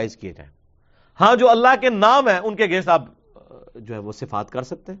نام ڈیوائز کیے جائیں۔ ہاں جو اللہ کے نام ہیں ان کے اگینسٹ آپ جو ہے وہ صفات کر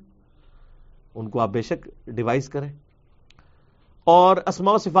سکتے ہیں، ان کو آپ بے شک ڈیوائز کریں۔ اور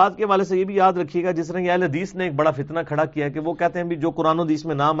اسماء و صفات کے حوالے سے یہ بھی یاد رکھیے گا، جس طرح یہ اہل حدیث نے ایک بڑا فتنہ کھڑا کیا کہ وہ کہتے ہیں بھی جو قرآن و حدیث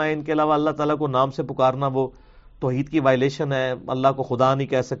میں نام آئے ان کے علاوہ اللہ تعالیٰ کو نام سے پکارنا وہ توحید کی وائلیشن ہے، اللہ کو خدا نہیں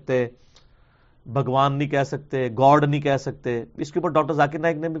کہہ سکتے، بھگوان نہیں کہہ سکتے، گاڈ نہیں کہہ سکتے۔ اس کے اوپر ڈاکٹر ذاکر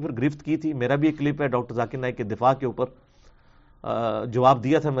نائک نے بھی پھر گرفت کی تھی، میرا بھی ایک کلپ ہے ڈاکٹر ذاکر نائک کے دفاع کے اوپر، جواب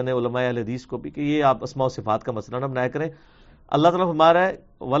دیا تھا میں نے علماء اہل حدیث کو بھی کہ یہ آپ اسماء و صفات کا مسئلہ نہ بنایا کریں۔ اللہ تعالیٰ فرما رہا ہے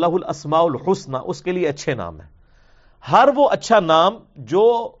وَلَهُ الْأَسْمَاءُ الْحُسْنَى، اس کے لیے اچھے نام ہیں۔ ہر وہ اچھا نام جو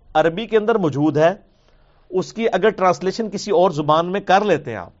عربی کے اندر موجود ہے اس کی اگر ٹرانسلیشن کسی اور زبان میں کر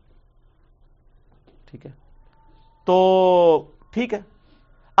لیتے ہیں آپ، ٹھیک ہے، تو ٹھیک ہے۔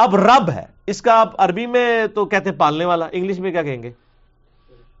 اب رب ہے، اس کا آپ عربی میں تو کہتے ہیں پالنے والا، انگلش میں کیا کہیں گے؟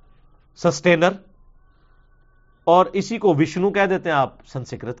 سسٹینر، اور اسی کو وشنو کہہ دیتے ہیں آپ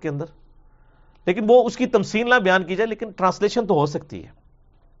سنسکرت کے اندر، لیکن وہ اس کی تمثیل نہ بیان کی جائے، لیکن ٹرانسلیشن تو ہو سکتی ہے۔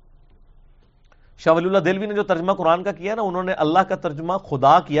 شاہ ولی اللہ دہلوی نے جو ترجمہ قرآن کا کیا نا، انہوں نے اللہ کا ترجمہ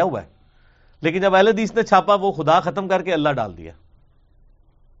خدا کیا ہوا ہے، لیکن جب اہل حدیث نے چھاپا وہ خدا ختم کر کے اللہ ڈال دیا۔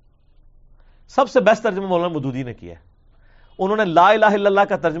 سب سے بیسٹ ترجمہ مولانا مودودی نے کیا ہے، انہوں نے لا الہ الا اللہ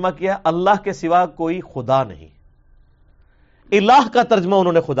کا ترجمہ کیا اللہ کے سوا کوئی خدا نہیں، الہ کا ترجمہ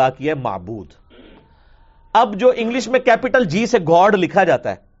انہوں نے خدا کیا ہے معبود۔ اب جو انگلش میں کیپٹل جی سے گاڈ لکھا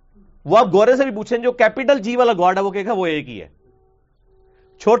جاتا ہے، وہ آپ گورے سے بھی پوچھیں جو کیپٹل جی والا گاڈ ہے وہ کہے گا وہ ایک ہی ہے،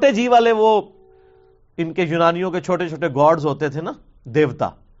 چھوٹے جی والے وہ ان کے یونانیوں کے چھوٹے چھوٹے گاڈز ہوتے تھے نا، دیوتا،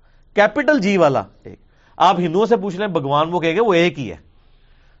 کیپٹل جی والا ایک۔ آپ ہندوؤں سے پوچھ لیں بھگوان، وہ کہے گا وہ ایک ہی ہے،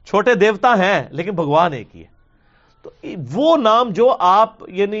 چھوٹے دیوتا ہیں لیکن بھگوان ایک ہی ہے۔ تو وہ نام جو آپ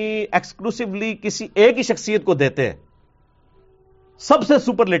یعنی ایکسکلوسیولی کسی ایک ہی شخصیت کو دیتے ہیں، سب سے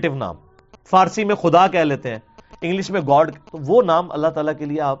سپرلیٹو نام، فارسی میں خدا کہہ لیتے ہیں، انگلش میں گاڈ، وہ نام اللہ تعالیٰ کے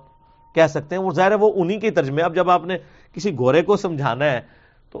لیے آپ کہہ سکتے ہیں۔ وہ ظاہر ہے وہ انہی کے ترجمے۔ اب جب آپ نے کسی گورے کو سمجھانا ہے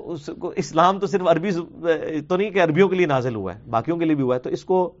تو اس کو اسلام تو صرف عربی تو نہیں کہ عربیوں کے لیے نازل ہوا ہے، باقیوں کے لیے بھی ہوا ہے، تو اس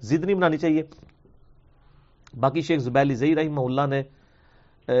کو ضد نہیں بنانی چاہیے۔ باقی شیخ زبیلی زئی رحمہ اللہ نے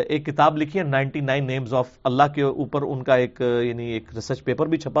ایک کتاب لکھی ہے 99 نیمز آف اللہ کے اوپر، ان کا ایک یعنی ایک ریسرچ پیپر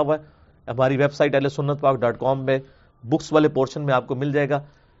بھی چھپا ہوا ہے، ہماری ویب سائٹ اہلسنتپاک.com میں بکس والے پورشن میں آپ کو مل جائے گا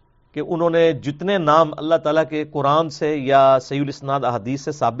کہ انہوں نے جتنے نام اللہ تعالیٰ کے قرآن سے یا صحیح الاسناد احادیث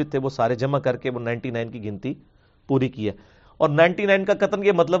سے ثابت تھے وہ سارے جمع کر کے وہ 99 کی گنتی پوری کی ہے. اور 99 کا قطعاً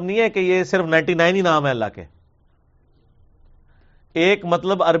یہ مطلب نہیں ہے کہ یہ صرف 99 ہی نام ہے اللہ کے. ایک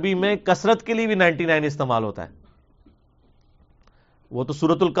مطلب عربی میں کثرت کے لیے بھی 99 استعمال ہوتا ہے. وہ تو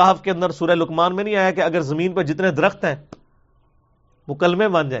سورۃ الکہف کے اندر سورہ لقمان میں نہیں آیا کہ اگر زمین پر جتنے درخت ہیں وہ کلمے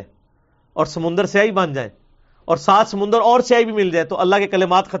بن جائیں اور سمندر سیاہی بن جائیں اور 7 سمندر اور سیاہی بھی مل جائے تو اللہ کے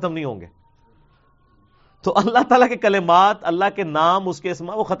کلمات ختم نہیں ہوں گے. تو اللہ تعالیٰ کے کلمات، اللہ کے نام، اس کے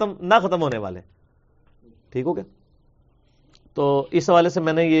اسماء وہ ختم ہونے والے. ٹھیک ہو گیا؟ تو اس حوالے سے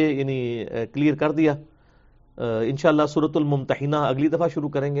میں نے یہ یعنی کلیئر کر دیا. انشاءاللہ سورۃ الممتحنہ اگلی دفعہ شروع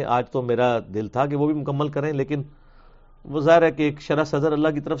کریں گے. آج تو میرا دل تھا کہ وہ بھی مکمل کریں، لیکن وہ ظاہر ہے کہ ایک شرح صدر اللہ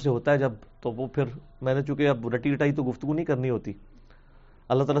کی طرف سے ہوتا ہے جب، تو وہ پھر میں نے چونکہ اب رٹی رٹائی تو گفتگو نہیں کرنی ہوتی.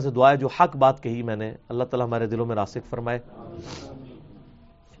 اللہ تعالیٰ سے دعا ہے جو حق بات کہی میں نے، اللہ تعالیٰ ہمارے دلوں میں راسخ فرمائے.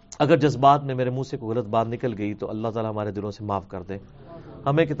 اگر جذبات میں میرے منہ سے کوئی غلط بات نکل گئی تو اللہ تعالیٰ ہمارے دلوں سے معاف کر دے.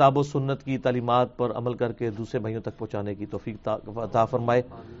 ہمیں کتاب و سنت کی تعلیمات پر عمل کر کے دوسرے بھائیوں تک پہنچانے کی توفیق عطا فرمائے.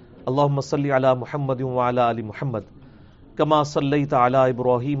 اللہم صلی علی محمد وعلی آل محمد کما صلیت علی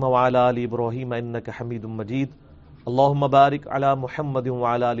ابراہیم وعلی آل ابراہیم انک حمید مجید. اللہم بارک علی محمد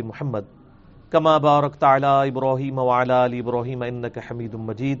وعلی آل محمد کما بارکت علی ابراہیم وعلی آل ابراہیم انک حمید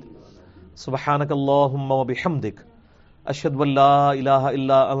مجید. سبحانک اللہم وبحمدک اشہد ان لا الہ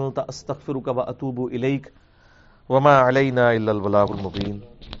الا انت استغفرک واتوب الیک وما علینا الا البلاغ المبین.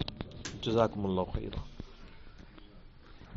 جزاکم اللہ خیرا.